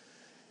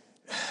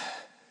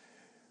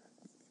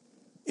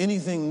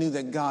 anything new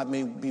that God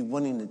may be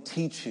wanting to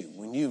teach you,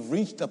 when you've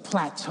reached a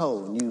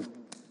plateau and you've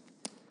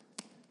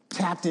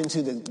tapped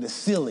into the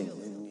ceiling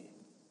and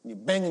you're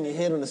banging your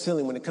head on the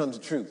ceiling when it comes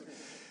to truth,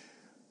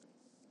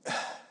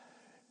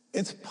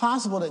 it's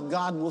possible that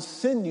God will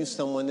send you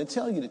someone to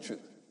tell you the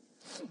truth.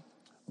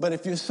 But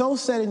if you're so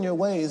set in your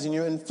ways and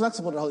you're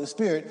inflexible to the Holy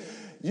Spirit,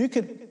 you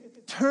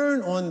could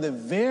turn on the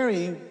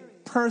very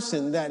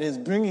person that is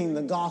bringing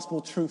the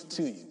gospel truth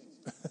to you.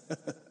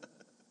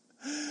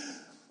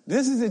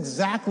 This is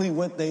exactly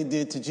what they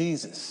did to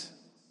Jesus.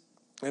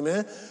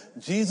 Amen?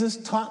 Jesus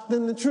taught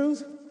them the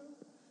truth.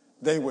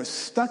 They were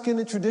stuck in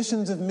the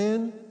traditions of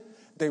men.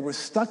 They were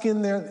stuck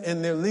in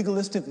their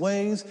legalistic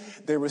ways.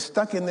 They were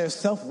stuck in their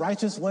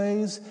self-righteous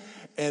ways.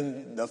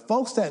 And the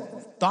folks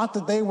that thought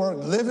that they were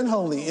living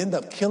holy end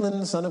up killing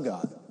the Son of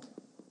God.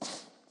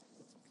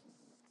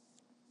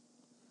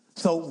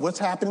 So what's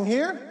happening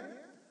here?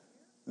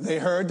 They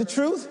heard the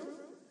truth.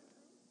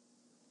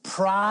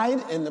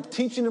 Pride and the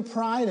teaching of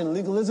pride and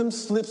legalism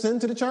slips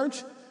into the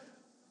church.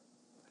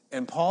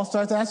 And Paul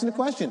starts asking the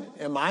question,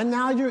 am I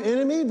now your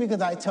enemy because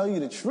I tell you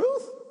the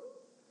truth?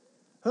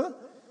 Huh?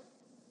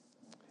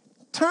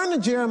 Turn to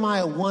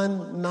Jeremiah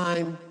 1,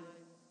 9,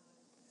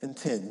 and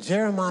 10.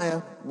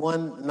 Jeremiah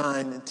 1,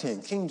 9, and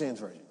 10. King James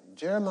Version.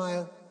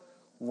 Jeremiah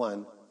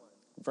 1,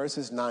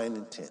 verses 9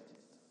 and 10.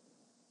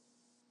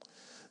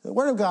 The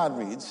Word of God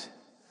reads,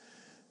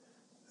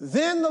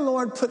 then the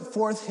Lord put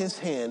forth his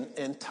hand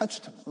and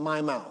touched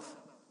my mouth.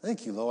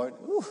 Thank you, Lord.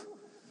 Whew.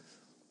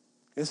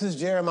 This is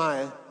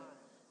Jeremiah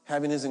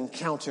having his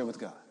encounter with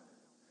God.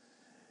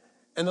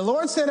 And the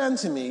Lord said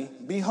unto me,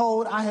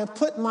 behold, I have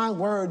put my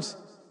words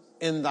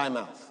in thy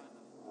mouth.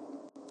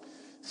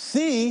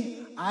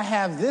 See, I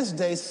have this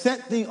day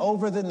set thee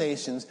over the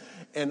nations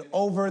and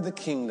over the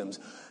kingdoms.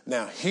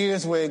 Now,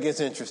 here's where it gets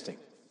interesting.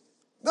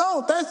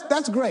 Oh,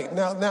 that's great.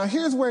 Now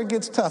here's where it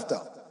gets tough,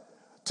 though.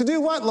 To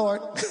do what,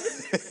 Lord?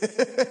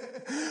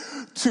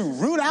 To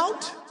root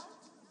out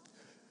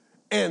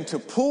and to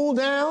pull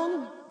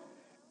down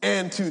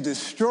and to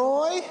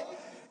destroy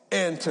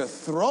and to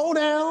throw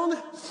down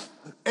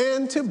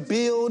and to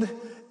build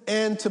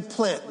and to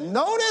plant.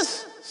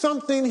 Notice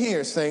something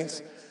here,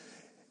 saints.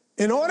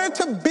 In order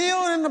to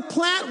build and to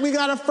plant, we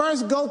got to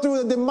first go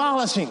through the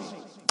demolishing.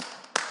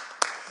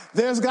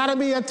 There's got to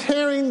be a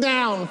tearing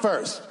down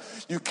first.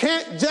 You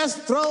can't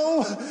just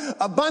throw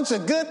a bunch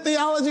of good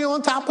theology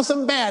on top of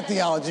some bad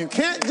theology. You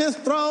can't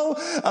just throw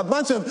a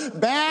bunch of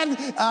bad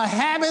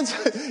habits,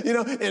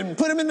 and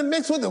put them in the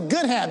mix with the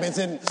good habits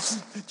and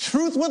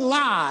truth with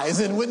lies.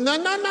 And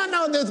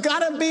no. There's got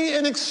to be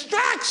an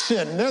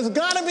extraction.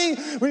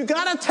 We've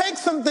got to take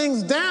some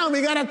things down.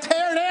 We got to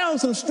tear down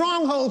some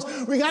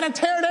strongholds. We got to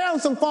tear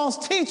down some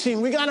false teaching.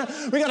 We got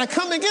to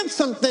come against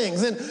some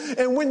things.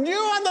 And when you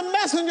are the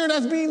messenger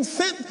that's being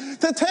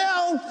sent to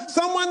tell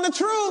someone the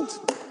truth,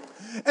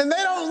 and they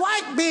don't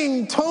like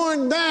being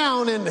torn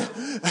down and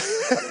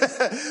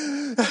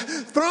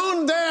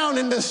thrown down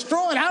and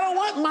destroyed. I don't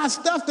want my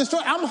stuff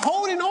destroyed. I'm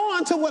holding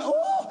on to what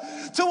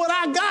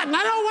I got, and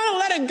I don't want to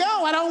let it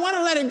go. I don't want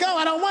to let it go.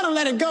 I don't want to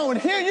let it go.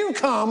 And here you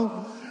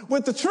come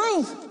with the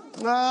truth.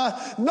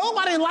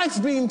 Nobody likes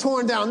being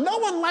torn down. No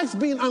one likes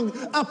being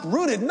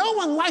uprooted. No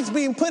one likes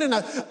being put in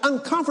an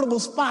uncomfortable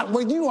spot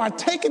where you are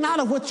taken out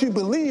of what you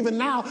believe and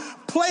now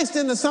placed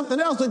into something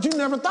else that you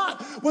never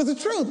thought was the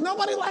truth.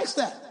 Nobody likes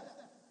that.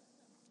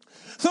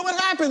 So what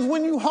happens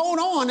when you hold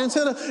on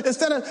instead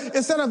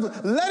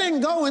of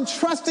letting go and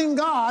trusting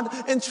God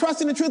and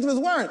trusting the truth of his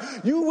word?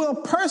 You will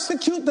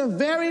persecute the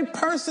very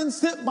person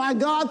sent by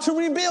God to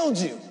rebuild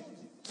you.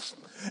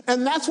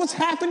 And that's what's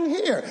happening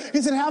here.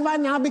 He said, have I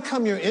now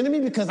become your enemy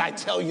because I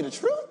tell you the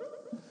truth?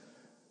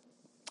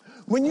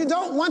 When you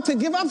don't want to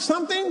give up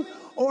something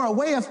or a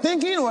way of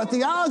thinking or a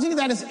theology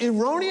that is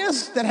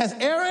erroneous, that has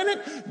error in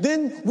it,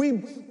 then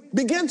we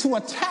begin to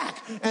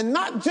attack, and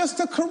not just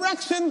a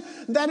correction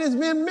that has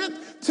been meant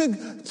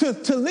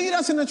to lead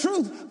us in the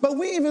truth, but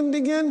we even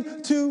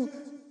begin to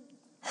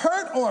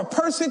hurt or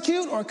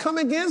persecute or come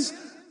against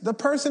the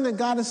person that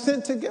God has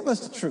sent to give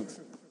us the truth.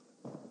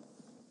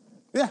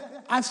 Yeah,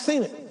 I've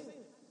seen it.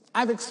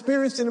 I've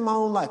experienced it in my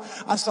own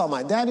life. I saw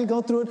my daddy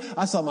go through it.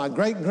 I saw my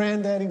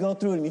great-granddaddy go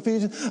through it in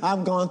Ephesians.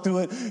 I've gone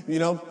through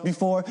it,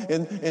 before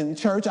in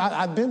church.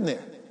 I've been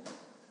there.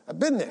 I've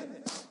been there.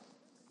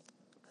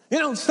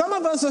 Some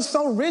of us are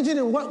so rigid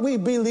in what we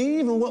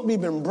believe and what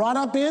we've been brought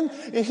up in.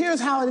 And here's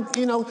how it,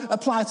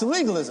 applies to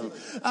legalism.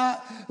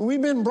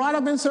 We've been brought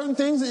up in certain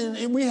things,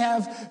 and we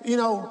have,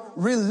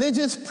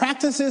 religious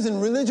practices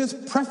and religious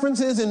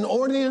preferences and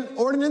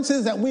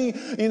ordinances that we,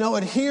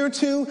 adhere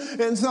to.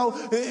 And so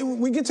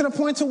we get to the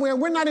point to where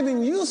we're not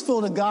even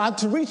useful to God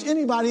to reach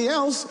anybody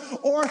else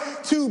or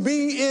to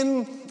be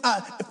in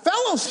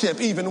fellowship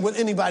even with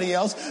anybody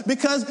else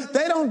because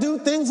they don't do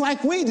things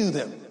like we do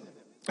them.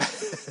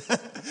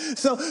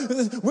 So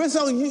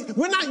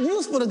we're not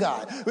useful to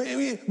God.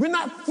 We're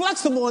not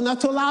flexible enough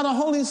to allow the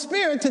Holy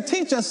Spirit to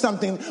teach us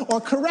something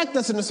or correct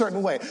us in a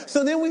certain way.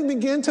 So then we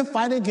begin to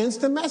fight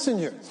against the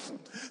messenger.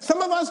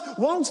 Some of us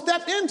won't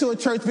step into a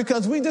church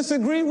because we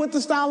disagree with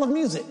the style of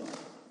music.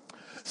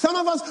 Some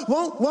of us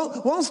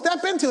won't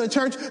step into a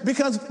church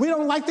because we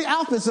don't like the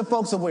outfits that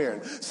folks are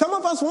wearing. Some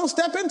of us won't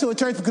step into a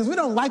church because we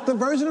don't like the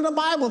version of the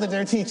Bible that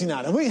they're teaching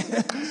out of.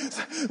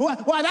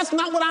 Why? That's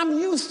not what I'm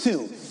used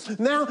to.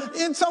 Now,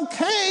 it's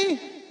okay,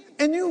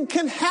 and you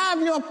can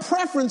have your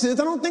preferences.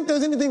 I don't think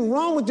there's anything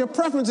wrong with your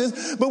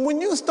preferences, but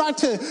when you start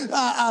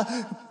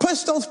to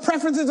push those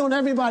preferences on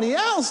everybody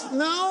else,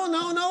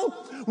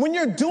 no. When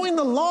you're doing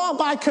the law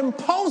by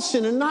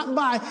compulsion and not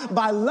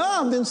by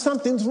love, then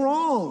something's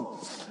wrong.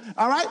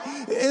 All right?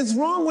 It's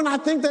wrong when I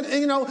think that,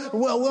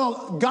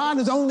 God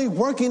is only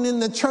working in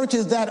the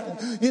churches that,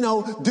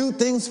 do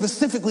things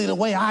specifically the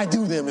way I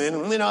do them.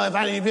 And,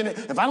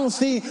 if I don't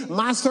see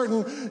my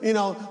certain,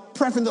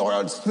 preference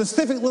or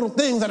specific little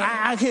things, then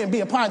I can't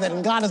be a part of that,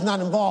 and God is not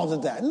involved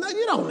in that. No,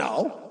 you don't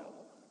know.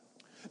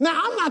 Now,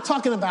 I'm not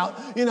talking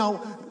about,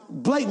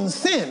 blatant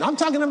sin. I'm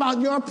talking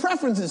about your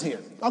preferences here,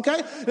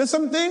 okay? There's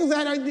some things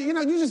that are,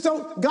 you just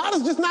don't, God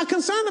is just not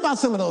concerned about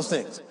some of those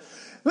things.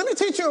 Let me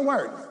teach you a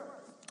word.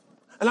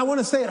 And I want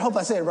to say it, hope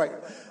I say it right.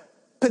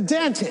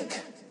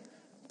 Pedantic.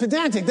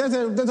 Pedantic. There's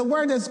a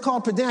word that's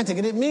called pedantic,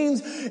 and it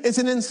means it's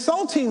an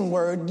insulting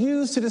word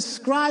used to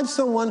describe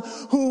someone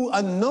who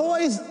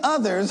annoys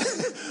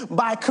others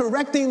by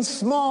correcting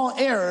small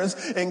errors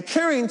and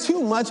caring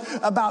too much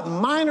about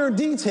minor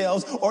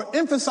details or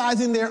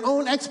emphasizing their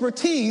own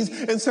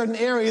expertise in certain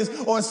areas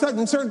or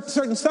certain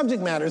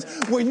subject matters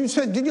where you just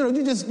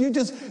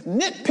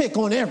nitpick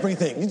on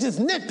everything. You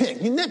just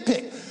nitpick. You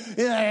nitpick.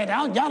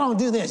 Y'all don't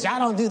do this. Y'all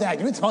don't do that.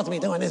 You're supposed to be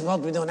doing this. You're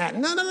supposed to be doing that.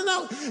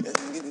 No.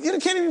 You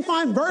can't even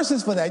find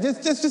verses for that.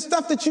 It's just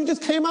stuff that you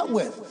just came up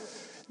with.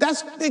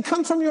 It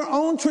comes from your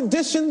own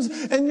traditions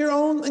and your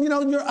own,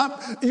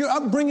 your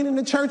upbringing in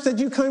the church that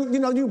you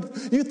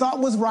thought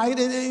was right,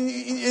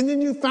 and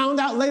then you found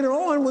out later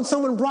on when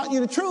someone brought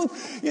you the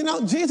truth.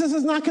 Jesus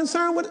is not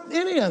concerned with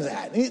any of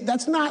that.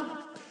 That's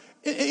not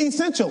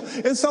essential.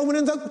 And so what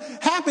ends up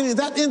happening is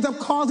that ends up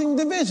causing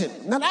division.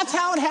 Now that's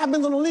how it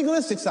happens on the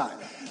legalistic side.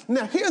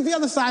 Now, here's the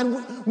other side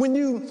when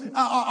you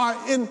are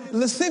in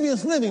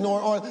lascivious living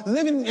or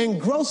living in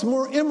gross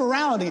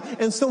immorality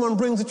and someone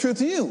brings the truth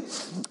to you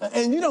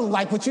and you don't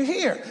like what you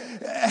hear.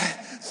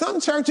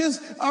 Some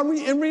churches are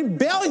in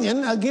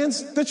rebellion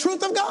against the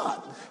truth of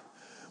God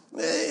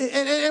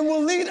and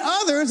will lead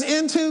others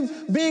into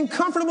being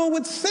comfortable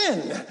with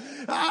sin.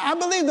 I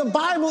believe the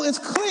Bible is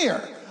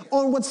clear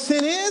on what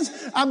sin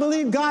is. I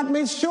believe God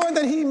made sure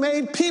that he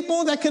made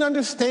people that can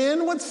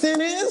understand what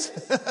sin is.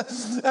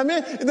 I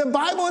mean, the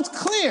Bible is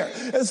clear.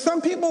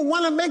 Some people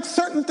want to make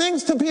certain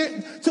things to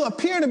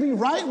appear to be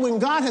right when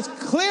God has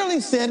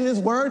clearly said in his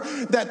word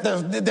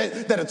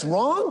that it's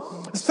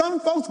wrong. Some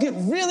folks get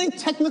really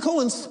technical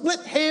and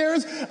split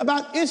hairs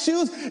about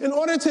issues in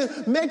order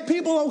to make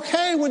people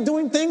okay with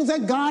doing things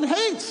that God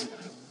hates.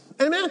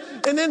 Amen?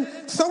 And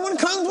then someone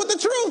comes with the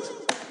truth.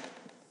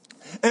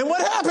 And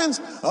what happens?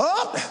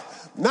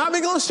 Now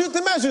we're going to shoot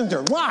the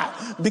messenger. Why?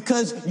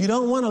 Because you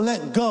don't want to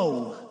let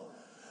go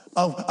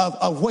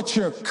of what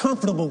you're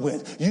comfortable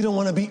with. You don't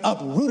want to be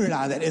uprooted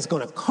out of that. It's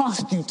going to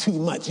cost you too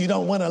much. You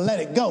don't want to let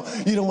it go.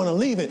 You don't want to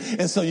leave it.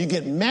 And so you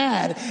get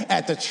mad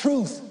at the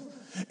truth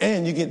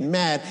and you get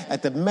mad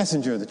at the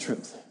messenger of the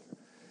truth.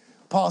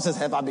 Paul says,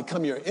 have I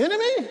become your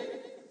enemy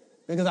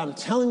because I'm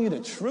telling you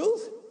the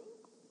truth?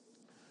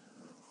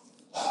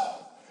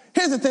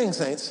 Here's the thing,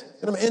 saints,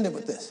 and I'm going to end it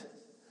with this.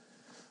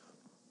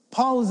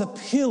 Paul is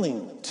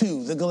appealing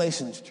to the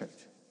Galatians church.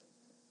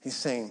 He's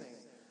saying,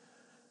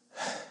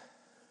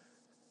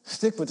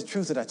 stick with the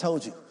truth that I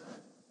told you.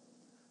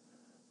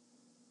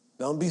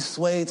 Don't be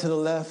swayed to the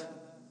left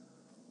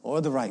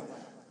or the right.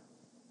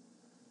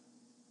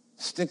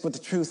 Stick with the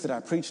truth that I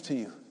preached to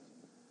you.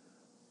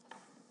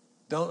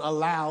 Don't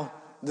allow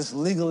this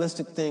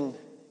legalistic thing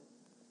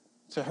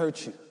to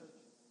hurt you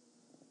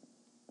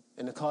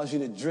and to cause you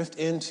to drift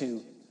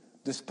into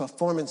this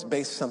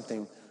performance-based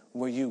something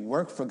where you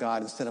work for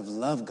God instead of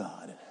love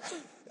God.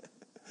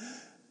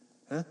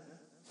 Huh?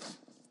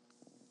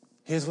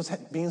 Here's what's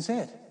being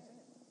said.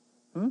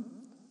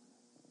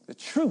 The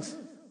truth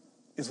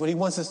is what he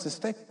wants us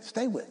to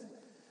stay with.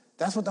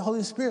 That's what the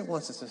Holy Spirit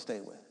wants us to stay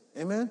with.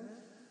 Amen?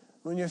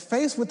 When you're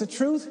faced with the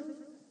truth,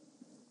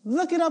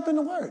 look it up in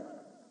the Word.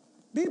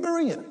 Be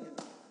Berean.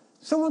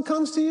 Someone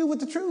comes to you with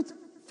the truth.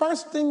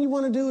 First thing you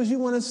want to do is you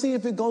want to see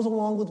if it goes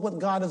along with what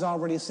God has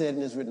already said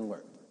in his written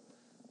word.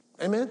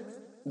 Amen?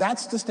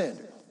 That's the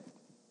standard.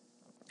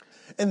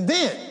 And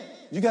then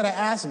you got to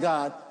ask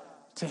God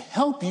to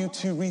help you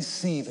to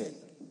receive it.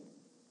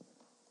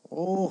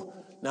 Oh,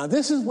 now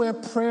this is where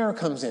prayer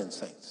comes in,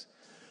 saints.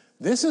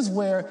 This is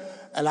where,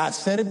 and I've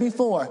said it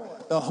before,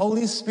 the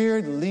Holy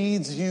Spirit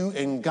leads you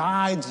and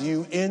guides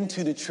you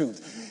into the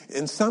truth.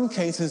 In some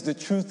cases, the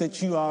truth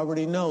that you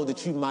already know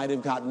that you might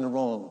have gotten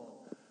wrong.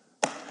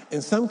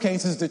 In some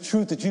cases, the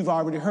truth that you've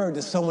already heard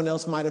that someone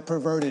else might have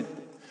perverted.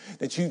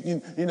 That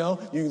you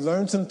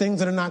learn some things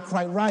that are not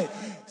quite right.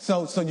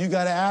 So you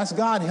got to ask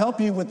God, help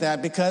you with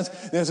that, because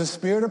there's a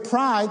spirit of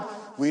pride.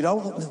 We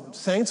don't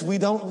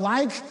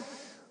like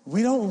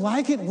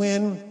it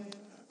when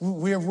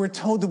We're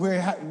told that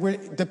we're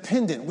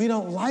dependent. We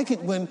don't like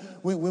it when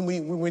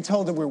we're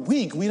told that we're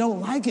weak. We don't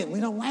like it. We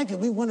don't like it.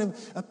 We want to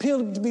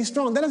appeal to be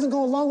strong. That doesn't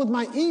go along with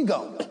my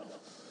ego.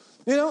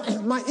 You know,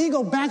 my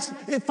ego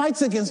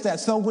fights against that.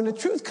 So when the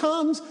truth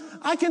comes,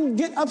 I can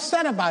get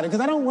upset about it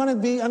because I don't want to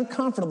be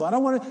uncomfortable.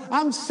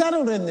 I'm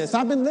settled in this.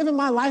 I've been living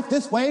my life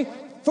this way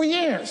for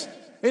years.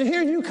 And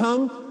here you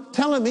come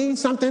telling me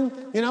something,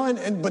 you know,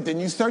 but then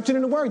you search it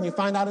in the Word and you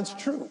find out it's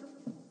true.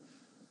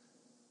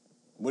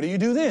 What do you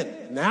do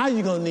then? Now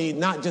you're going to need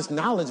not just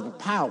knowledge, but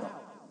power.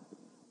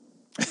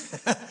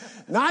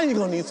 Now you're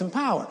going to need some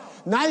power.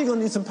 Now you're going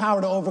to need some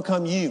power to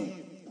overcome you.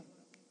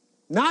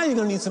 Now you're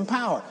going to need some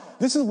power.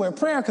 This is where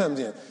prayer comes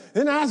in.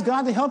 Then ask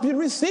God to help you to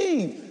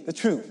receive the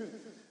truth.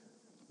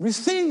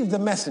 Receive the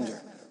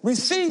messenger.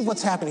 Receive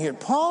what's happening here.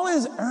 Paul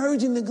is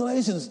urging the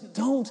Galatians,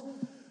 don't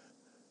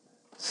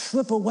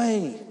slip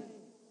away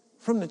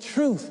from the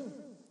truth.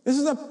 This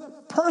is a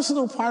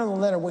personal part of the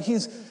letter where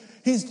he's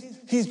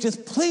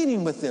just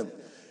pleading with them.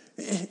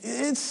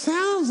 It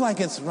sounds like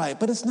it's right,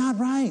 but it's not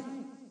right.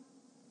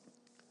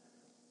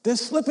 They're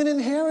slipping in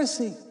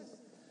heresy.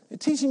 They're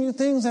teaching you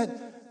things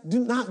that do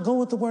not go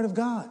with the Word of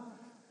God.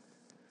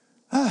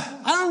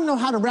 I don't know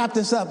how to wrap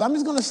this up. I'm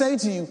just going to say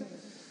to you,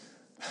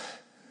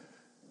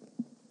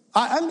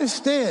 I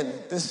understand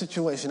this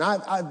situation.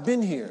 I've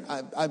been here.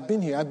 I've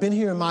been here. I've been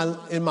here in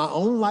my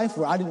own life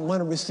where I didn't want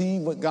to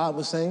receive what God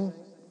was saying.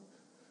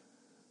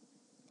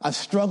 I've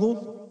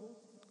struggled.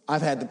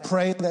 I've had to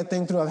pray that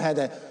thing through. I've had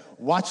to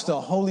watch the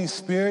Holy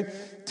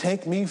Spirit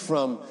take me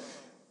from,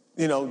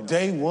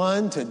 day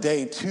 1 to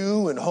day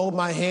 2 and hold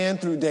my hand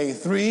through day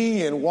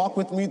 3 and walk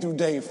with me through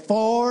day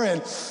 4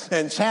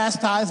 and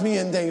chastise me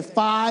in day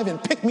 5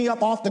 and pick me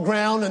up off the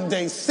ground in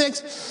day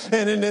 6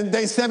 and in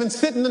day 7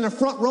 sitting in the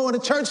front row of the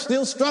church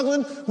still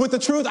struggling with the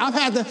truth. I've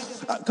had to,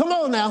 come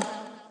on now.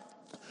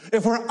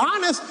 If we're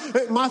honest,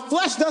 my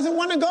flesh doesn't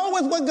want to go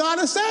with what God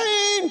is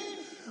saying.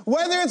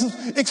 Whether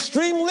it's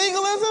extreme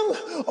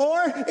legalism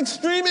or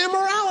extreme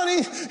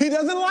immorality, he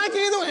doesn't like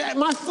either.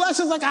 My flesh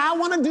is like, I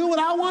want to do what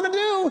I want to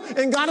do.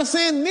 And God is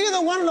saying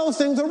neither one of those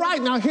things are right.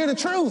 Now hear the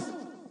truth.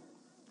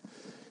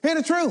 Hear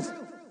the truth.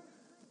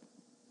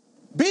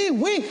 Be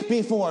weak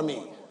before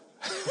me.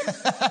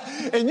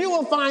 And you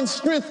will find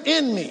strength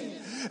in me.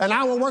 And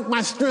I will work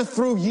my strength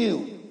through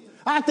you.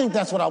 I think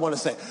that's what I want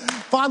to say.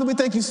 Father, we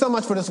thank you so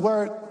much for this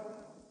word.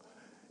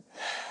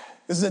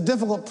 This is a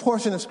difficult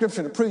portion of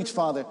Scripture to preach,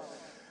 Father.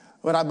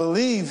 But I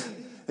believe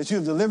that you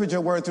have delivered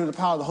your word through the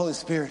power of the Holy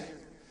Spirit.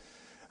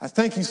 I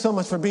thank you so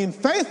much for being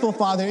faithful,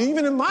 Father,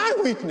 even in my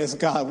weakness,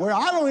 God, where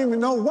I don't even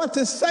know what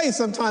to say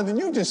sometimes, and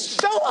you just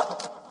show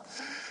up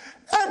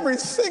every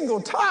single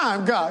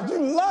time, God. You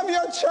love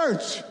your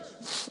church.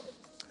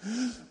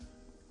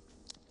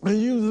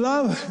 And you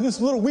love this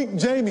little weak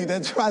Jamie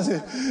that tries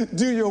to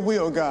do your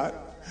will, God.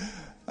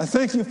 I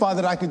thank you,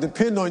 Father, that I can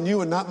depend on you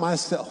and not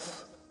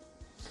myself.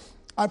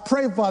 I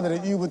pray, Father,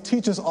 that you would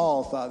teach us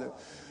all, Father,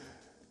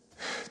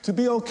 to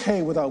be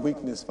okay with our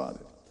weakness, Father.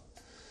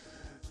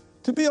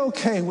 To be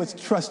okay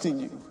with trusting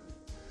you.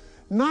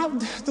 Not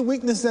the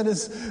weakness that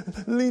is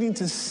leading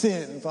to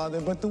sin,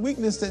 Father, but the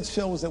weakness that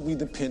shows that we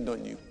depend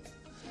on you.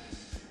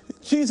 In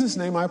Jesus'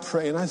 name I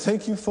pray, and I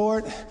thank you for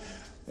it.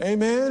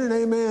 Amen and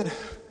amen.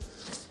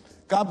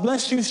 God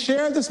bless you.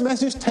 Share this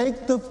message.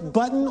 Take the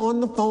button on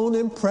the phone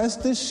and press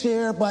the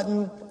share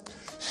button.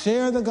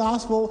 Share the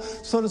gospel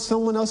so that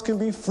someone else can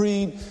be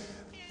freed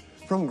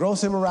from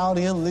gross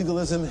immorality and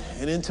legalism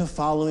and into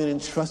following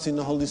and trusting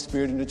the Holy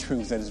Spirit and the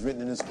truth that is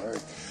written in His Word.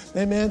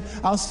 Amen.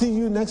 I'll see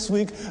you next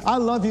week. I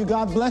love you.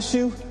 God bless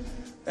you.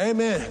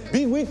 Amen.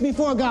 Be weak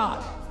before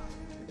God.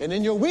 And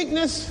in your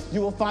weakness,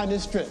 you will find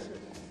His strength.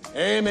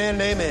 Amen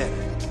and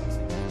amen.